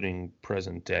including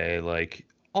present day. Like,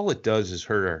 all it does is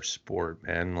hurt our sport,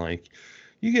 man. Like,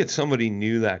 you get somebody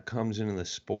new that comes into the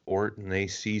sport and they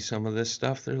see some of this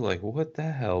stuff, they're like, "What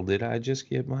the hell did I just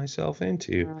get myself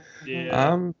into?"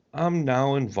 Yeah. I'm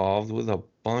now involved with a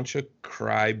bunch of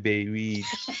crybaby,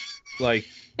 like,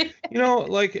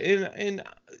 like in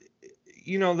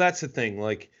that's the thing.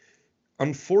 Like,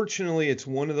 unfortunately, it's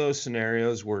one of those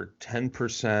scenarios where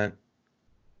 10%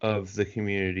 of the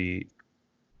community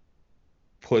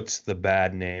puts the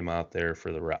bad name out there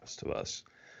for the rest of us.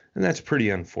 And that's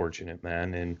pretty unfortunate,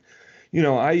 man. And,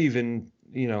 I even,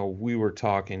 we were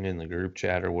talking in the group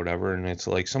chat or whatever, and it's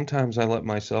like sometimes I let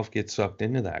myself get sucked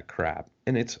into that crap.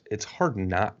 And it's hard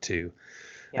not to.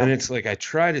 Yeah. And it's like I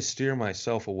try to steer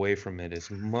myself away from it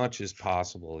as much as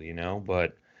possible,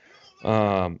 but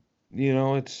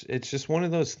it's just one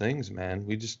of those things, man.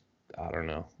 I don't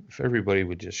know. If everybody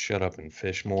would just shut up and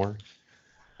fish more,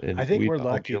 I think we'd we're all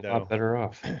lucky be a lot though. better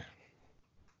off.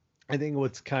 I think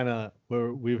what's kind of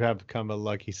where we've have kind of a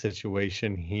lucky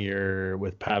situation here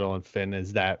with paddle and fin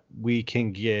is that we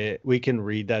can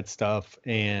read that stuff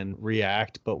and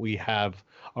react, but we have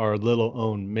our little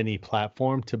own mini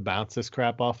platform to bounce this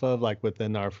crap off of, like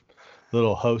within our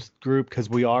little host group, because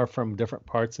we are from different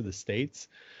parts of the states.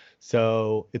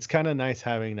 So it's kind of nice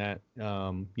having that,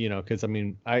 because I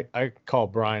mean, I call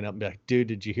Brian up and be like, dude,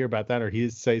 did you hear about that? Or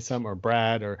he'd say something, or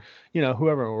Brad, or,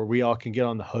 whoever, or we all can get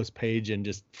on the host page and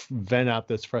just vent out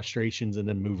those frustrations and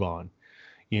then move on,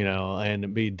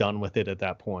 and be done with it at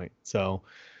that point. So,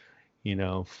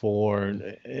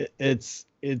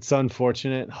 it's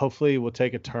unfortunate. Hopefully we'll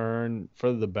take a turn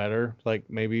for the better, like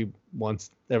maybe once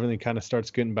everything kind of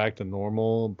starts getting back to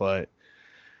normal, but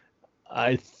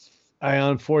I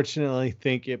unfortunately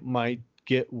think it might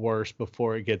get worse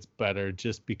before it gets better,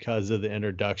 just because of the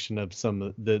introduction of some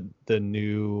of the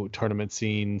new tournament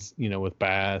scenes, with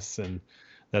bass and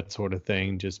that sort of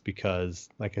thing. Just because,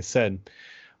 like I said,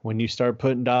 when you start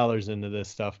putting dollars into this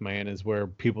stuff, man, is where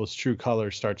people's true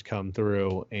colors start to come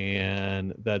through,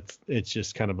 and it's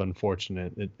just kind of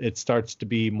unfortunate. It starts to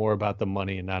be more about the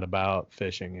money and not about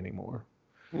fishing anymore.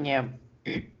 Yeah.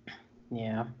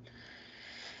 Yeah.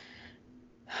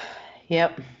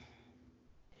 Yep.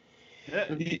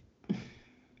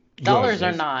 Dollars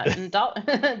are not.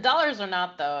 Dollars are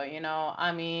not, though.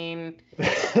 I mean,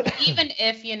 even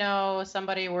if,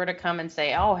 somebody were to come and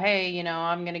say, oh, hey,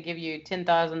 I'm going to give you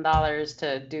 $10,000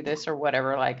 to do this or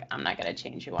whatever, like, I'm not going to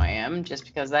change who I am just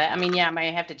because that. I mean, yeah, I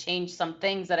might have to change some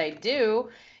things that I do,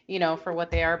 for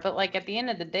what they are. But, like, at the end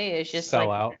of the day, it's just Sell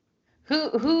like, out.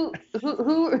 Who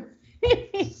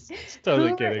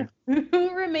Totally kidding.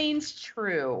 Who remains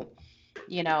true,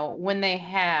 when they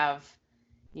have,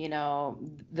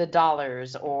 the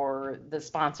dollars or the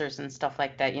sponsors and stuff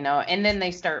like that, and then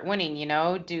they start winning,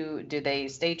 do they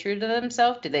stay true to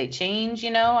themselves? Do they change?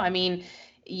 I mean,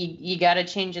 you got to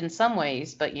change in some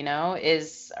ways, but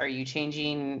are you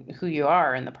changing who you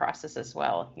are in the process as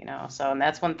well? So, and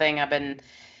that's one thing I've been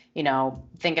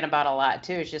thinking about a lot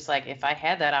too. It's just like, if I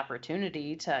had that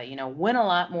opportunity to, win a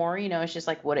lot more, it's just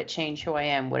like, would it change who I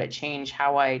am? Would it change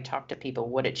how I talk to people?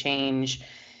 Would it change,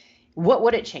 what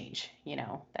would it change?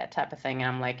 That type of thing.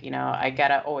 And I'm like, I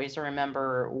gotta always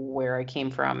remember where I came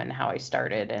from and how I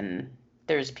started. And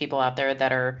there's people out there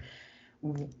that are,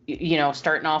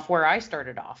 starting off where I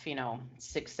started off,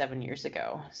 6-7 years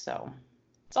ago. So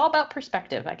it's all about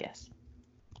perspective, I guess.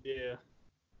 Yeah.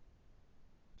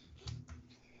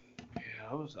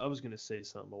 I was gonna say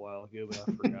something a while ago, but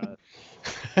I forgot.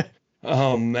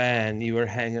 Oh man, you were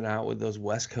hanging out with those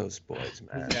West Coast boys,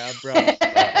 man. Yeah, bro.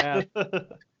 Yeah.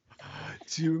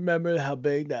 Do you remember how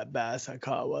big that bass I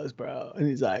caught was, bro? And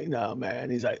he's like, no, man.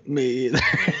 He's like, me either.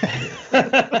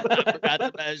 I forgot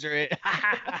to measure it.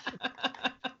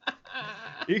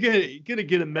 You're gonna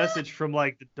get a message from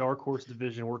like the Dark Horse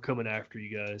division. We're coming after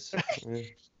you guys.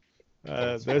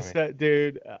 That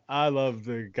dude. I love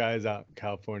the guys out in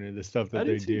California. The stuff that I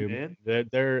they do, do, man.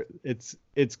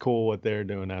 it's cool what they're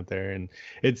doing out there, and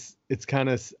it's kind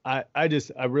of I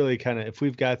really kind of, if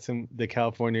we've got the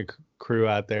California crew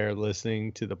out there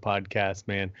listening to the podcast,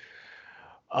 man.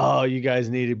 Oh, you guys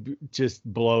need to just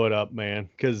blow it up, man.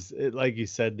 Because like you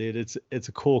said, dude, it's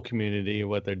a cool community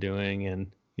what they're doing,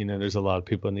 and there's a lot of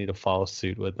people that need to follow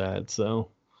suit with that. So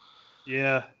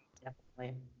Yeah.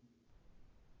 Definitely.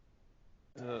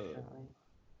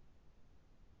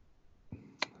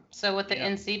 So with the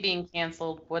NC being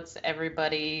canceled, what's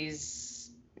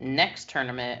everybody's next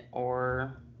tournament?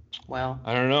 Or, well,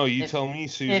 I don't know. You tell me,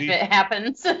 Susie. if it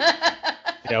happens.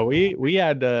 yeah, we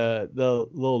had the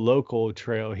little local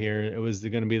trail here. It was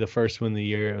going to be the first one of the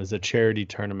year. It was a charity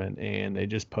tournament, and they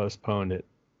just postponed it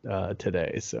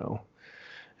today. So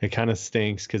it kind of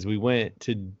stinks because we went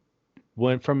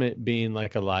from it being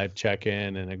like a live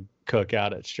check-in and a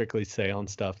cookout at Strictly Sale and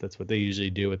stuff. That's what they usually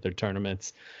do with their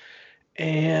tournaments.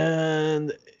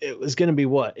 And it was going to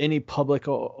be any public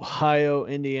Ohio,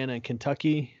 Indiana, and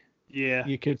Kentucky. Yeah.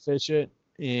 You could fish it,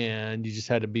 and you just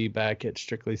had to be back at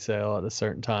Strictly Sale at a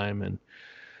certain time.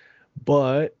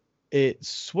 But it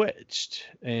switched,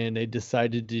 and they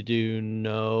decided to do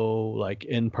no like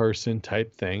in-person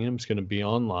type thing. It was going to be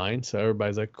online. So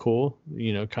everybody's like, cool,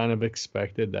 kind of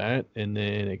expected that. And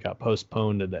then it got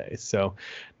postponed today. So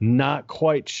not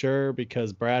quite sure,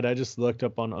 because Brad, I just looked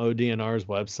up on ODNR's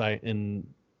website, and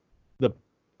the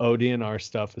ODNR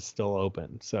stuff is still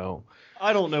open. So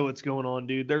I don't know what's going on,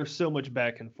 dude. There's so much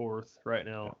back and forth right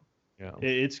now. Yeah.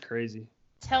 It's crazy.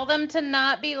 Tell them to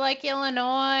not be like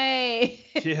Illinois.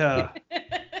 Yeah.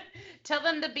 Tell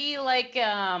them to be like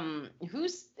who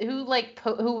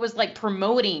was like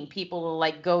promoting people to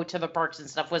like go to the parks and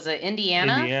stuff. Was it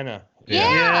Indiana? Indiana.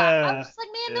 Yeah. I was like,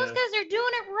 man, those guys are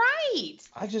doing it right.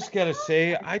 I just gotta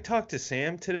say, I talked to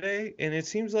Sam today, and it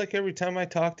seems like every time I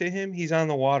talk to him, he's on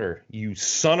the water. You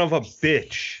son of a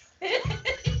bitch.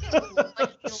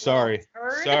 Sorry,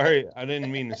 I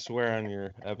didn't mean to swear on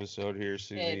your episode here,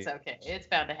 Susie. It's okay. It's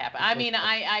bound to happen. I mean,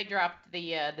 I dropped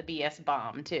the BS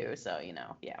bomb too, so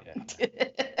yeah.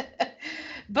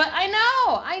 But I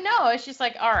know. It's just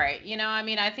like, all right, I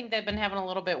mean, I think they've been having a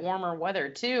little bit warmer weather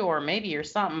too, or maybe or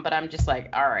something. But I'm just like,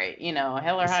 all right,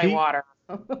 hell or high water.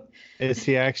 Is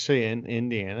he actually in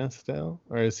Indiana still,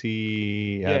 or is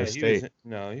he out of state?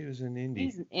 He was in Indy.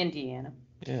 He's in Indiana.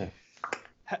 Yeah.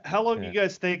 How long do you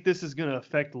guys think this is going to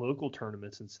affect local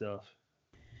tournaments and stuff?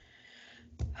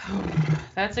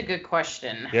 That's a good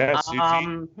question. Yeah, Susie,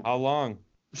 how long?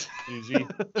 Susie?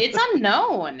 It's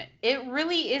unknown. It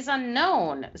really is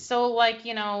unknown. So, like,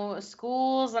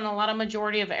 schools and a lot of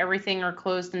majority of everything are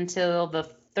closed until the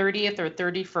 30th or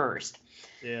 31st.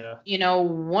 Yeah.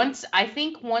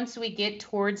 Once we get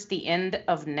towards the end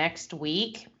of next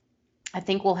week, I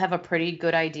think we'll have a pretty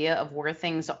good idea of where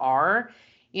things are.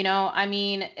 I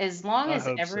mean, as long as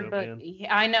everybody,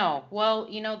 I know. Well,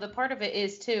 the part of it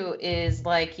is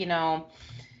like,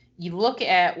 you look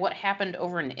at what happened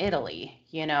over in Italy,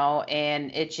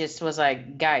 and it just was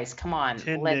like, guys, come on,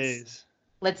 10 days.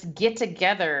 Let's get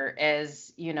together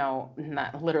as,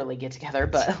 not literally get together,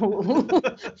 but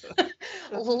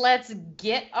let's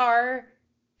get our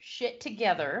shit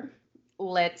together.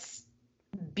 Let's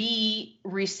be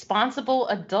responsible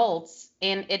adults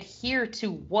and adhere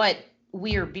to what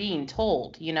we are being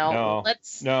told, No,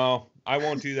 I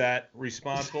won't do that.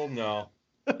 Responsible? No.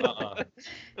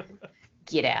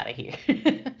 Get out of here.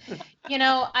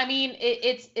 I mean,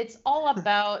 it's all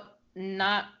about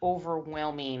not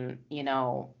overwhelming,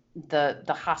 the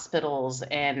hospitals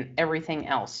and everything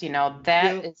else.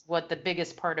 That is what the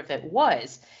biggest part of it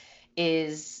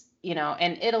is,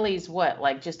 and Italy's what,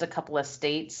 like just a couple of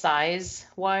states size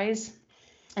wise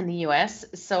in the US.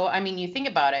 So, I mean, you think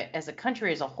about it as a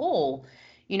country as a whole,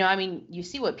 I mean, you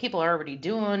see what people are already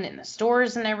doing in the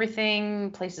stores and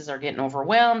everything. Places are getting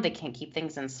overwhelmed. They can't keep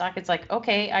things in stock. It's like,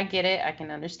 okay, I get it. I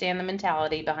can understand the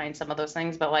mentality behind some of those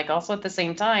things. But like also at the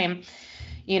same time,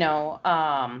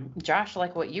 Josh,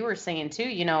 like what you were saying too,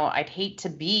 I'd hate to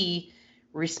be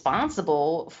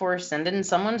responsible for sending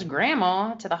someone's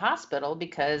grandma to the hospital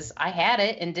because I had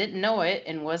it and didn't know it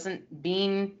and wasn't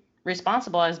being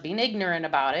responsible. I was being ignorant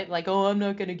about it. Like, oh, I'm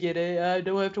not going to get it. I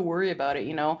don't have to worry about it.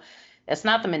 It's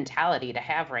not the mentality to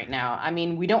have right now. I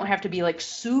mean, we don't have to be like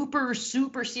super,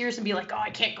 super serious and be like, oh, I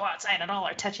can't go outside at all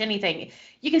or touch anything.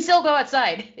 You can still go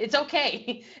outside. It's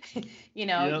okay.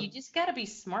 You just got to be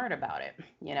smart about it,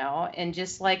 and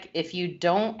just like if you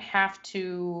don't have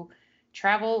to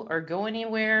travel or go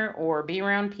anywhere or be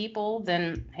around people,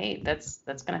 then hey, that's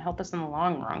going to help us in the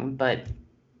long run. But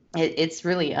it's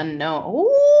really unknown.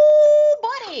 Oh,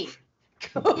 buddy.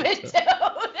 COVID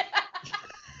toad.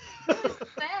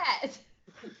 That.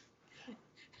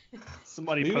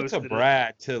 Somebody Maybe posted it's a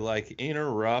brag to like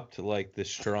interrupt like the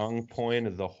strong point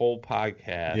of the whole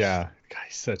podcast. Yeah,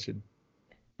 guy's such a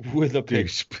With a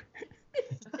douche. pitch.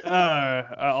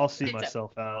 I'll see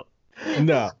myself out.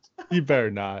 No, you better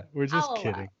not. We're just I'll allow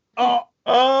kidding. it.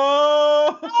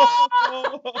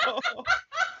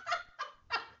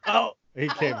 Oh, He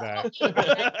came back.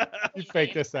 You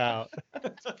faked us out.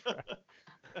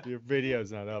 Your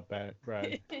video's not up,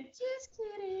 Brad. Just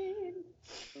kidding.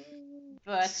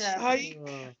 But Psych.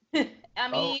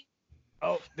 I mean,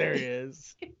 Oh, there he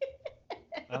is.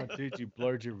 Oh, dude, you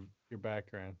blurred your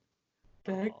background.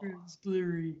 background's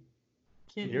blurry.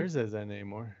 Yours isn't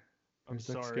anymore. I'm Yours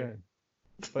looks sorry. good.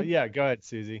 But yeah, go ahead,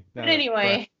 Susie. But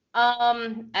anyway,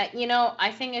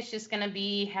 I think it's just gonna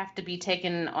have to be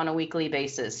taken on a weekly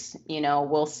basis.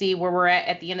 We'll see where we're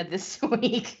at the end of this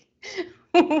week.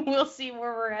 We'll see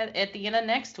where we're at the end of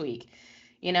next week.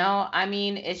 I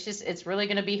mean, it's really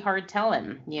gonna be hard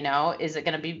telling. Is it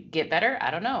gonna get better? I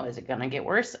don't know. Is it gonna get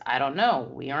worse? I don't know.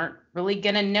 We aren't really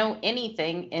gonna know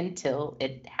anything until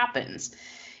it happens.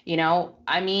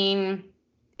 I mean,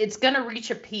 it's gonna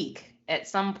reach a peak at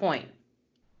some point.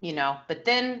 But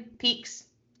then peaks,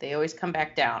 they always come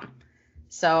back down.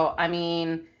 So, I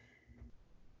mean,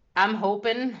 I'm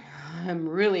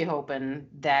really hoping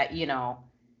that,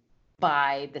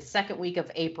 by the second week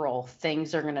of April,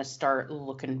 things are going to start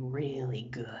looking really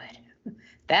good.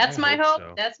 That's my hope.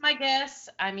 So. That's my guess.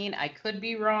 I mean, I could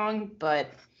be wrong, but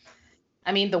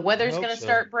I mean, the weather's hope going to so.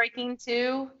 start breaking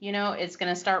too. It's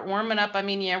going to start warming up. I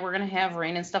mean, yeah, we're going to have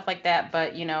rain and stuff like that,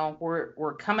 but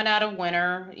we're coming out of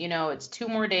winter. It's 2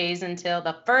 more days until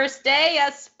the first day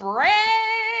of spring.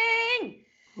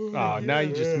 Oh, now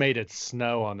you just made it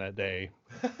snow on that day.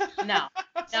 No,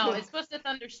 it's supposed to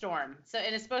thunderstorm. So,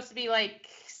 and it's supposed to be like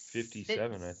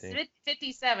 57, I think.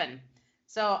 57.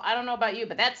 So I don't know about you,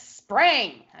 but that's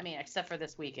spring. I mean, except for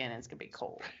this weekend, it's gonna be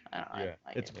cold. I don't know. Yeah, I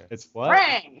like it. It's what?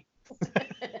 Spring.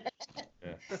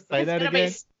 Say that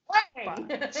again.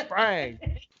 Spring. Spring.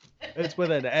 It's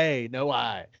with an A, no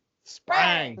I.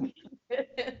 Spring.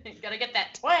 Gotta get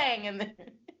that twang in there.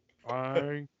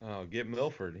 Spring. Oh, get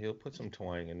Milford. He'll put some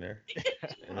twang in there.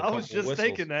 And a I was couple just whistles.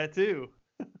 thinking that too.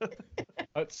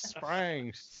 It's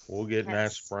spring. We'll get in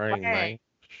that spring, man.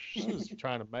 Just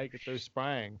trying to make it through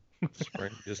spring.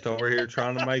 Spring. Just over here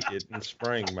trying to make it in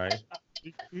spring, man.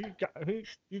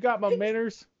 You got my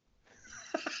manners?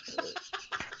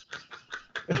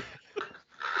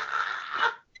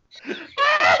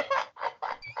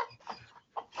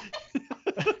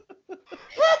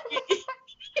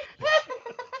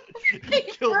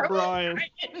 Killed Brian.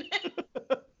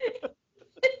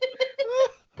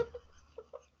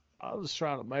 I was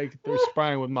trying to make it through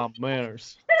spring with my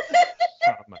manners.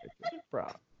 Trying to make it, bro.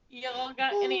 Y'all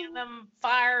got any of them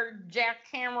fire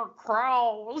jackhammer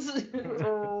crawls?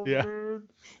 Yeah.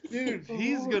 Dude,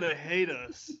 he's gonna hate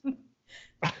us.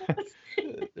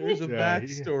 There's a Yeah,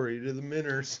 backstory to the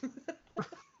Minners.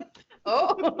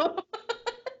 Oh.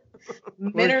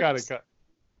 We Minners. gotta cut.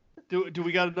 Do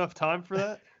we got enough time for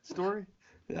that story?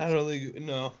 I don't think.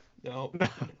 No.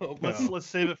 Let's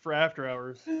save it for after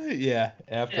hours. Yeah,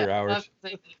 after hours.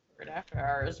 After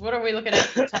hours. What are we looking at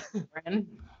for time, Brandon?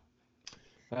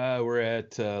 We're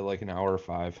at like an hour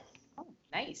 5. Oh,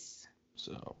 nice.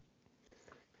 So,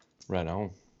 right on.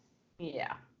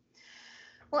 Yeah.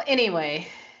 Well, anyway,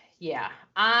 yeah.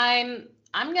 I'm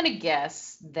gonna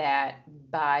guess that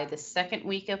by the second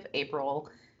week of April,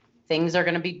 things are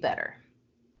gonna be better.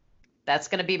 That's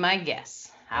gonna be my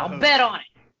guess. I'll bet on it.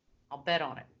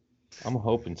 I'm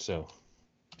hoping so.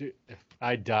 Dude, if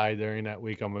I die during that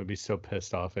week, I'm gonna be so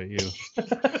pissed off at you.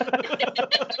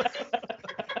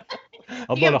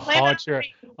 I'm gonna haunt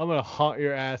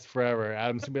your ass forever.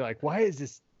 Adam's gonna be like, why is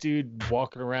this dude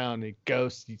walking around and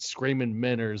ghosts screaming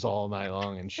Minners all night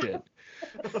long and shit?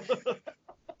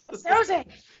 Susan,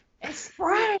 it's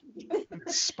spring.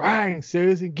 Spring,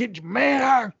 Susan, get your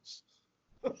manners.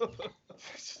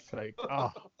 It's like,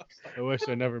 oh, I wish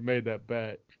I never made that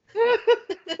bet.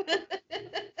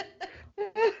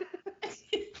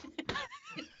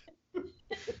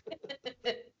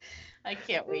 I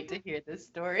can't wait to hear this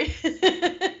story.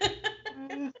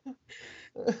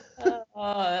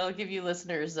 It'll give you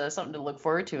listeners something to look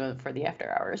forward to for the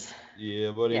after hours.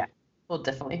 Yeah, buddy. Yeah, we'll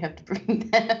definitely have to bring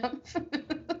them.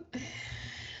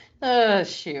 Oh,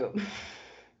 shoot.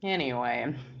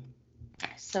 Anyway,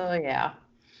 so yeah.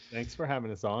 Thanks for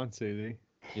having us on, Susie.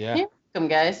 Yeah. You're welcome,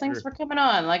 guys. Thanks Sure. for coming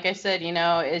on. Like I said,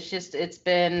 it's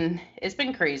been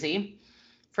crazy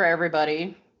for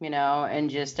everybody, and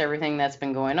just everything that's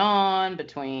been going on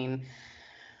between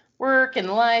work and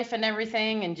life and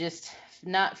everything, and just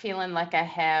not feeling like I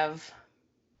have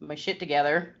my shit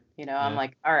together. I'm Yeah.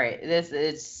 like, all right,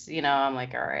 I'm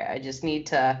like, all right, I just need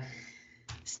to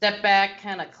step back,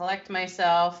 kind of collect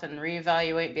myself and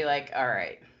reevaluate, be like, all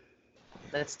right,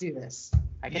 let's do this.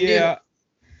 I can do Yeah. it.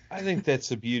 I think that's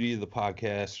the beauty of the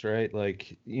podcast, right?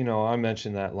 Like, I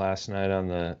mentioned that last night on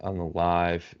the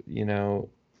live.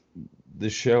 The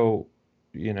show,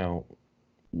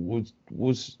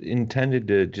 was intended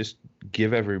to just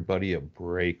give everybody a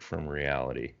break from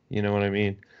reality. You know what I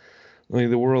mean? Like,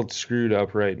 the world's screwed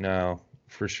up right now,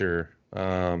 for sure.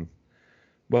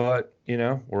 But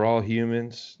we're all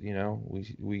humans.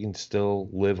 We can still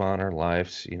live on our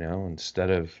lives. Instead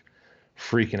of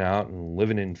freaking out and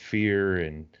living in fear,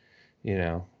 and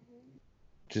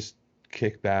just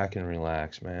kick back and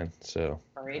relax, man. So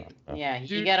Right. Yeah.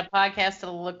 You got a podcast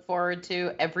to look forward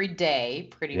to every day,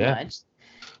 pretty much.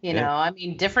 I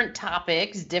mean, different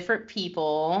topics, different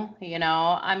people,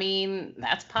 I mean,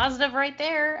 that's positive right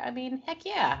there. I mean, heck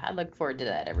yeah. I look forward to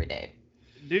that every day.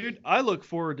 Dude, I look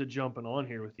forward to jumping on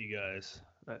here with you guys.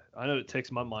 I know it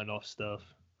takes my mind off stuff.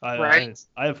 I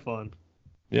have fun.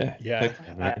 Yeah.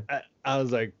 I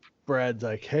was like, Brad's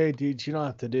like, hey, dude, you don't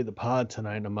have to do the pod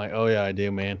tonight. And I'm like, oh, yeah, I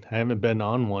do, man. I haven't been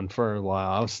on one for a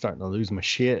while. I was starting to lose my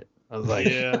shit. I was like,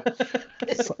 Yeah.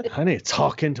 I need to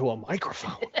talk into a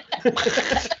microphone.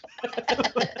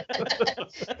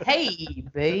 Hey,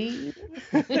 babe.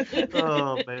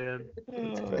 Oh, man.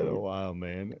 It's been a while,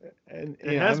 man. And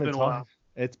It has been a while.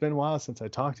 It's been a while since I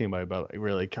talked to anybody about like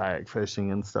really kayak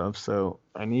fishing and stuff. So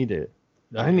I need it.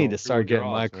 I need to start getting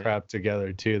my crap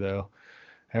together too, though.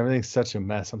 Everything's such a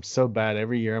mess. I'm so bad.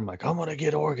 Every year I'm like, I'm gonna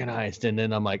get organized, and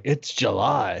then I'm like, it's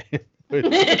July.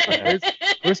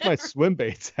 Where's my swim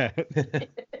baits at?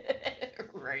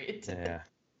 Right. Yeah.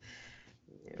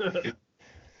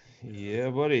 Yeah,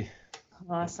 buddy.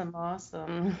 Awesome.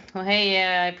 Well, hey,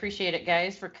 I appreciate it,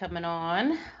 guys, for coming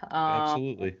on.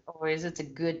 Absolutely. Always, it's a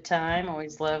good time.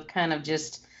 Always love kind of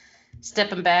just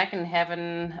stepping back and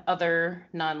having other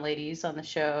non-ladies on the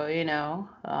show,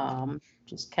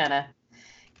 just kind of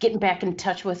getting back in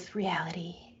touch with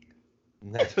reality.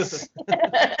 Nice.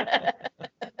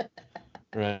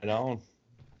 Right on.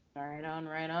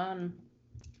 Right on.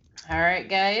 All right,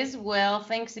 guys. Well,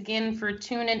 thanks again for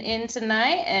tuning in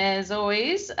tonight. As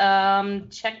always,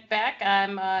 check back.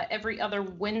 I'm every other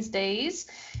Wednesdays,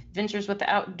 Ventures with the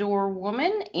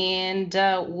Outdoorwoman, and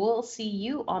we'll see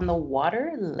you on the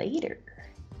water later.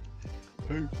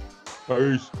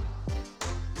 Peace.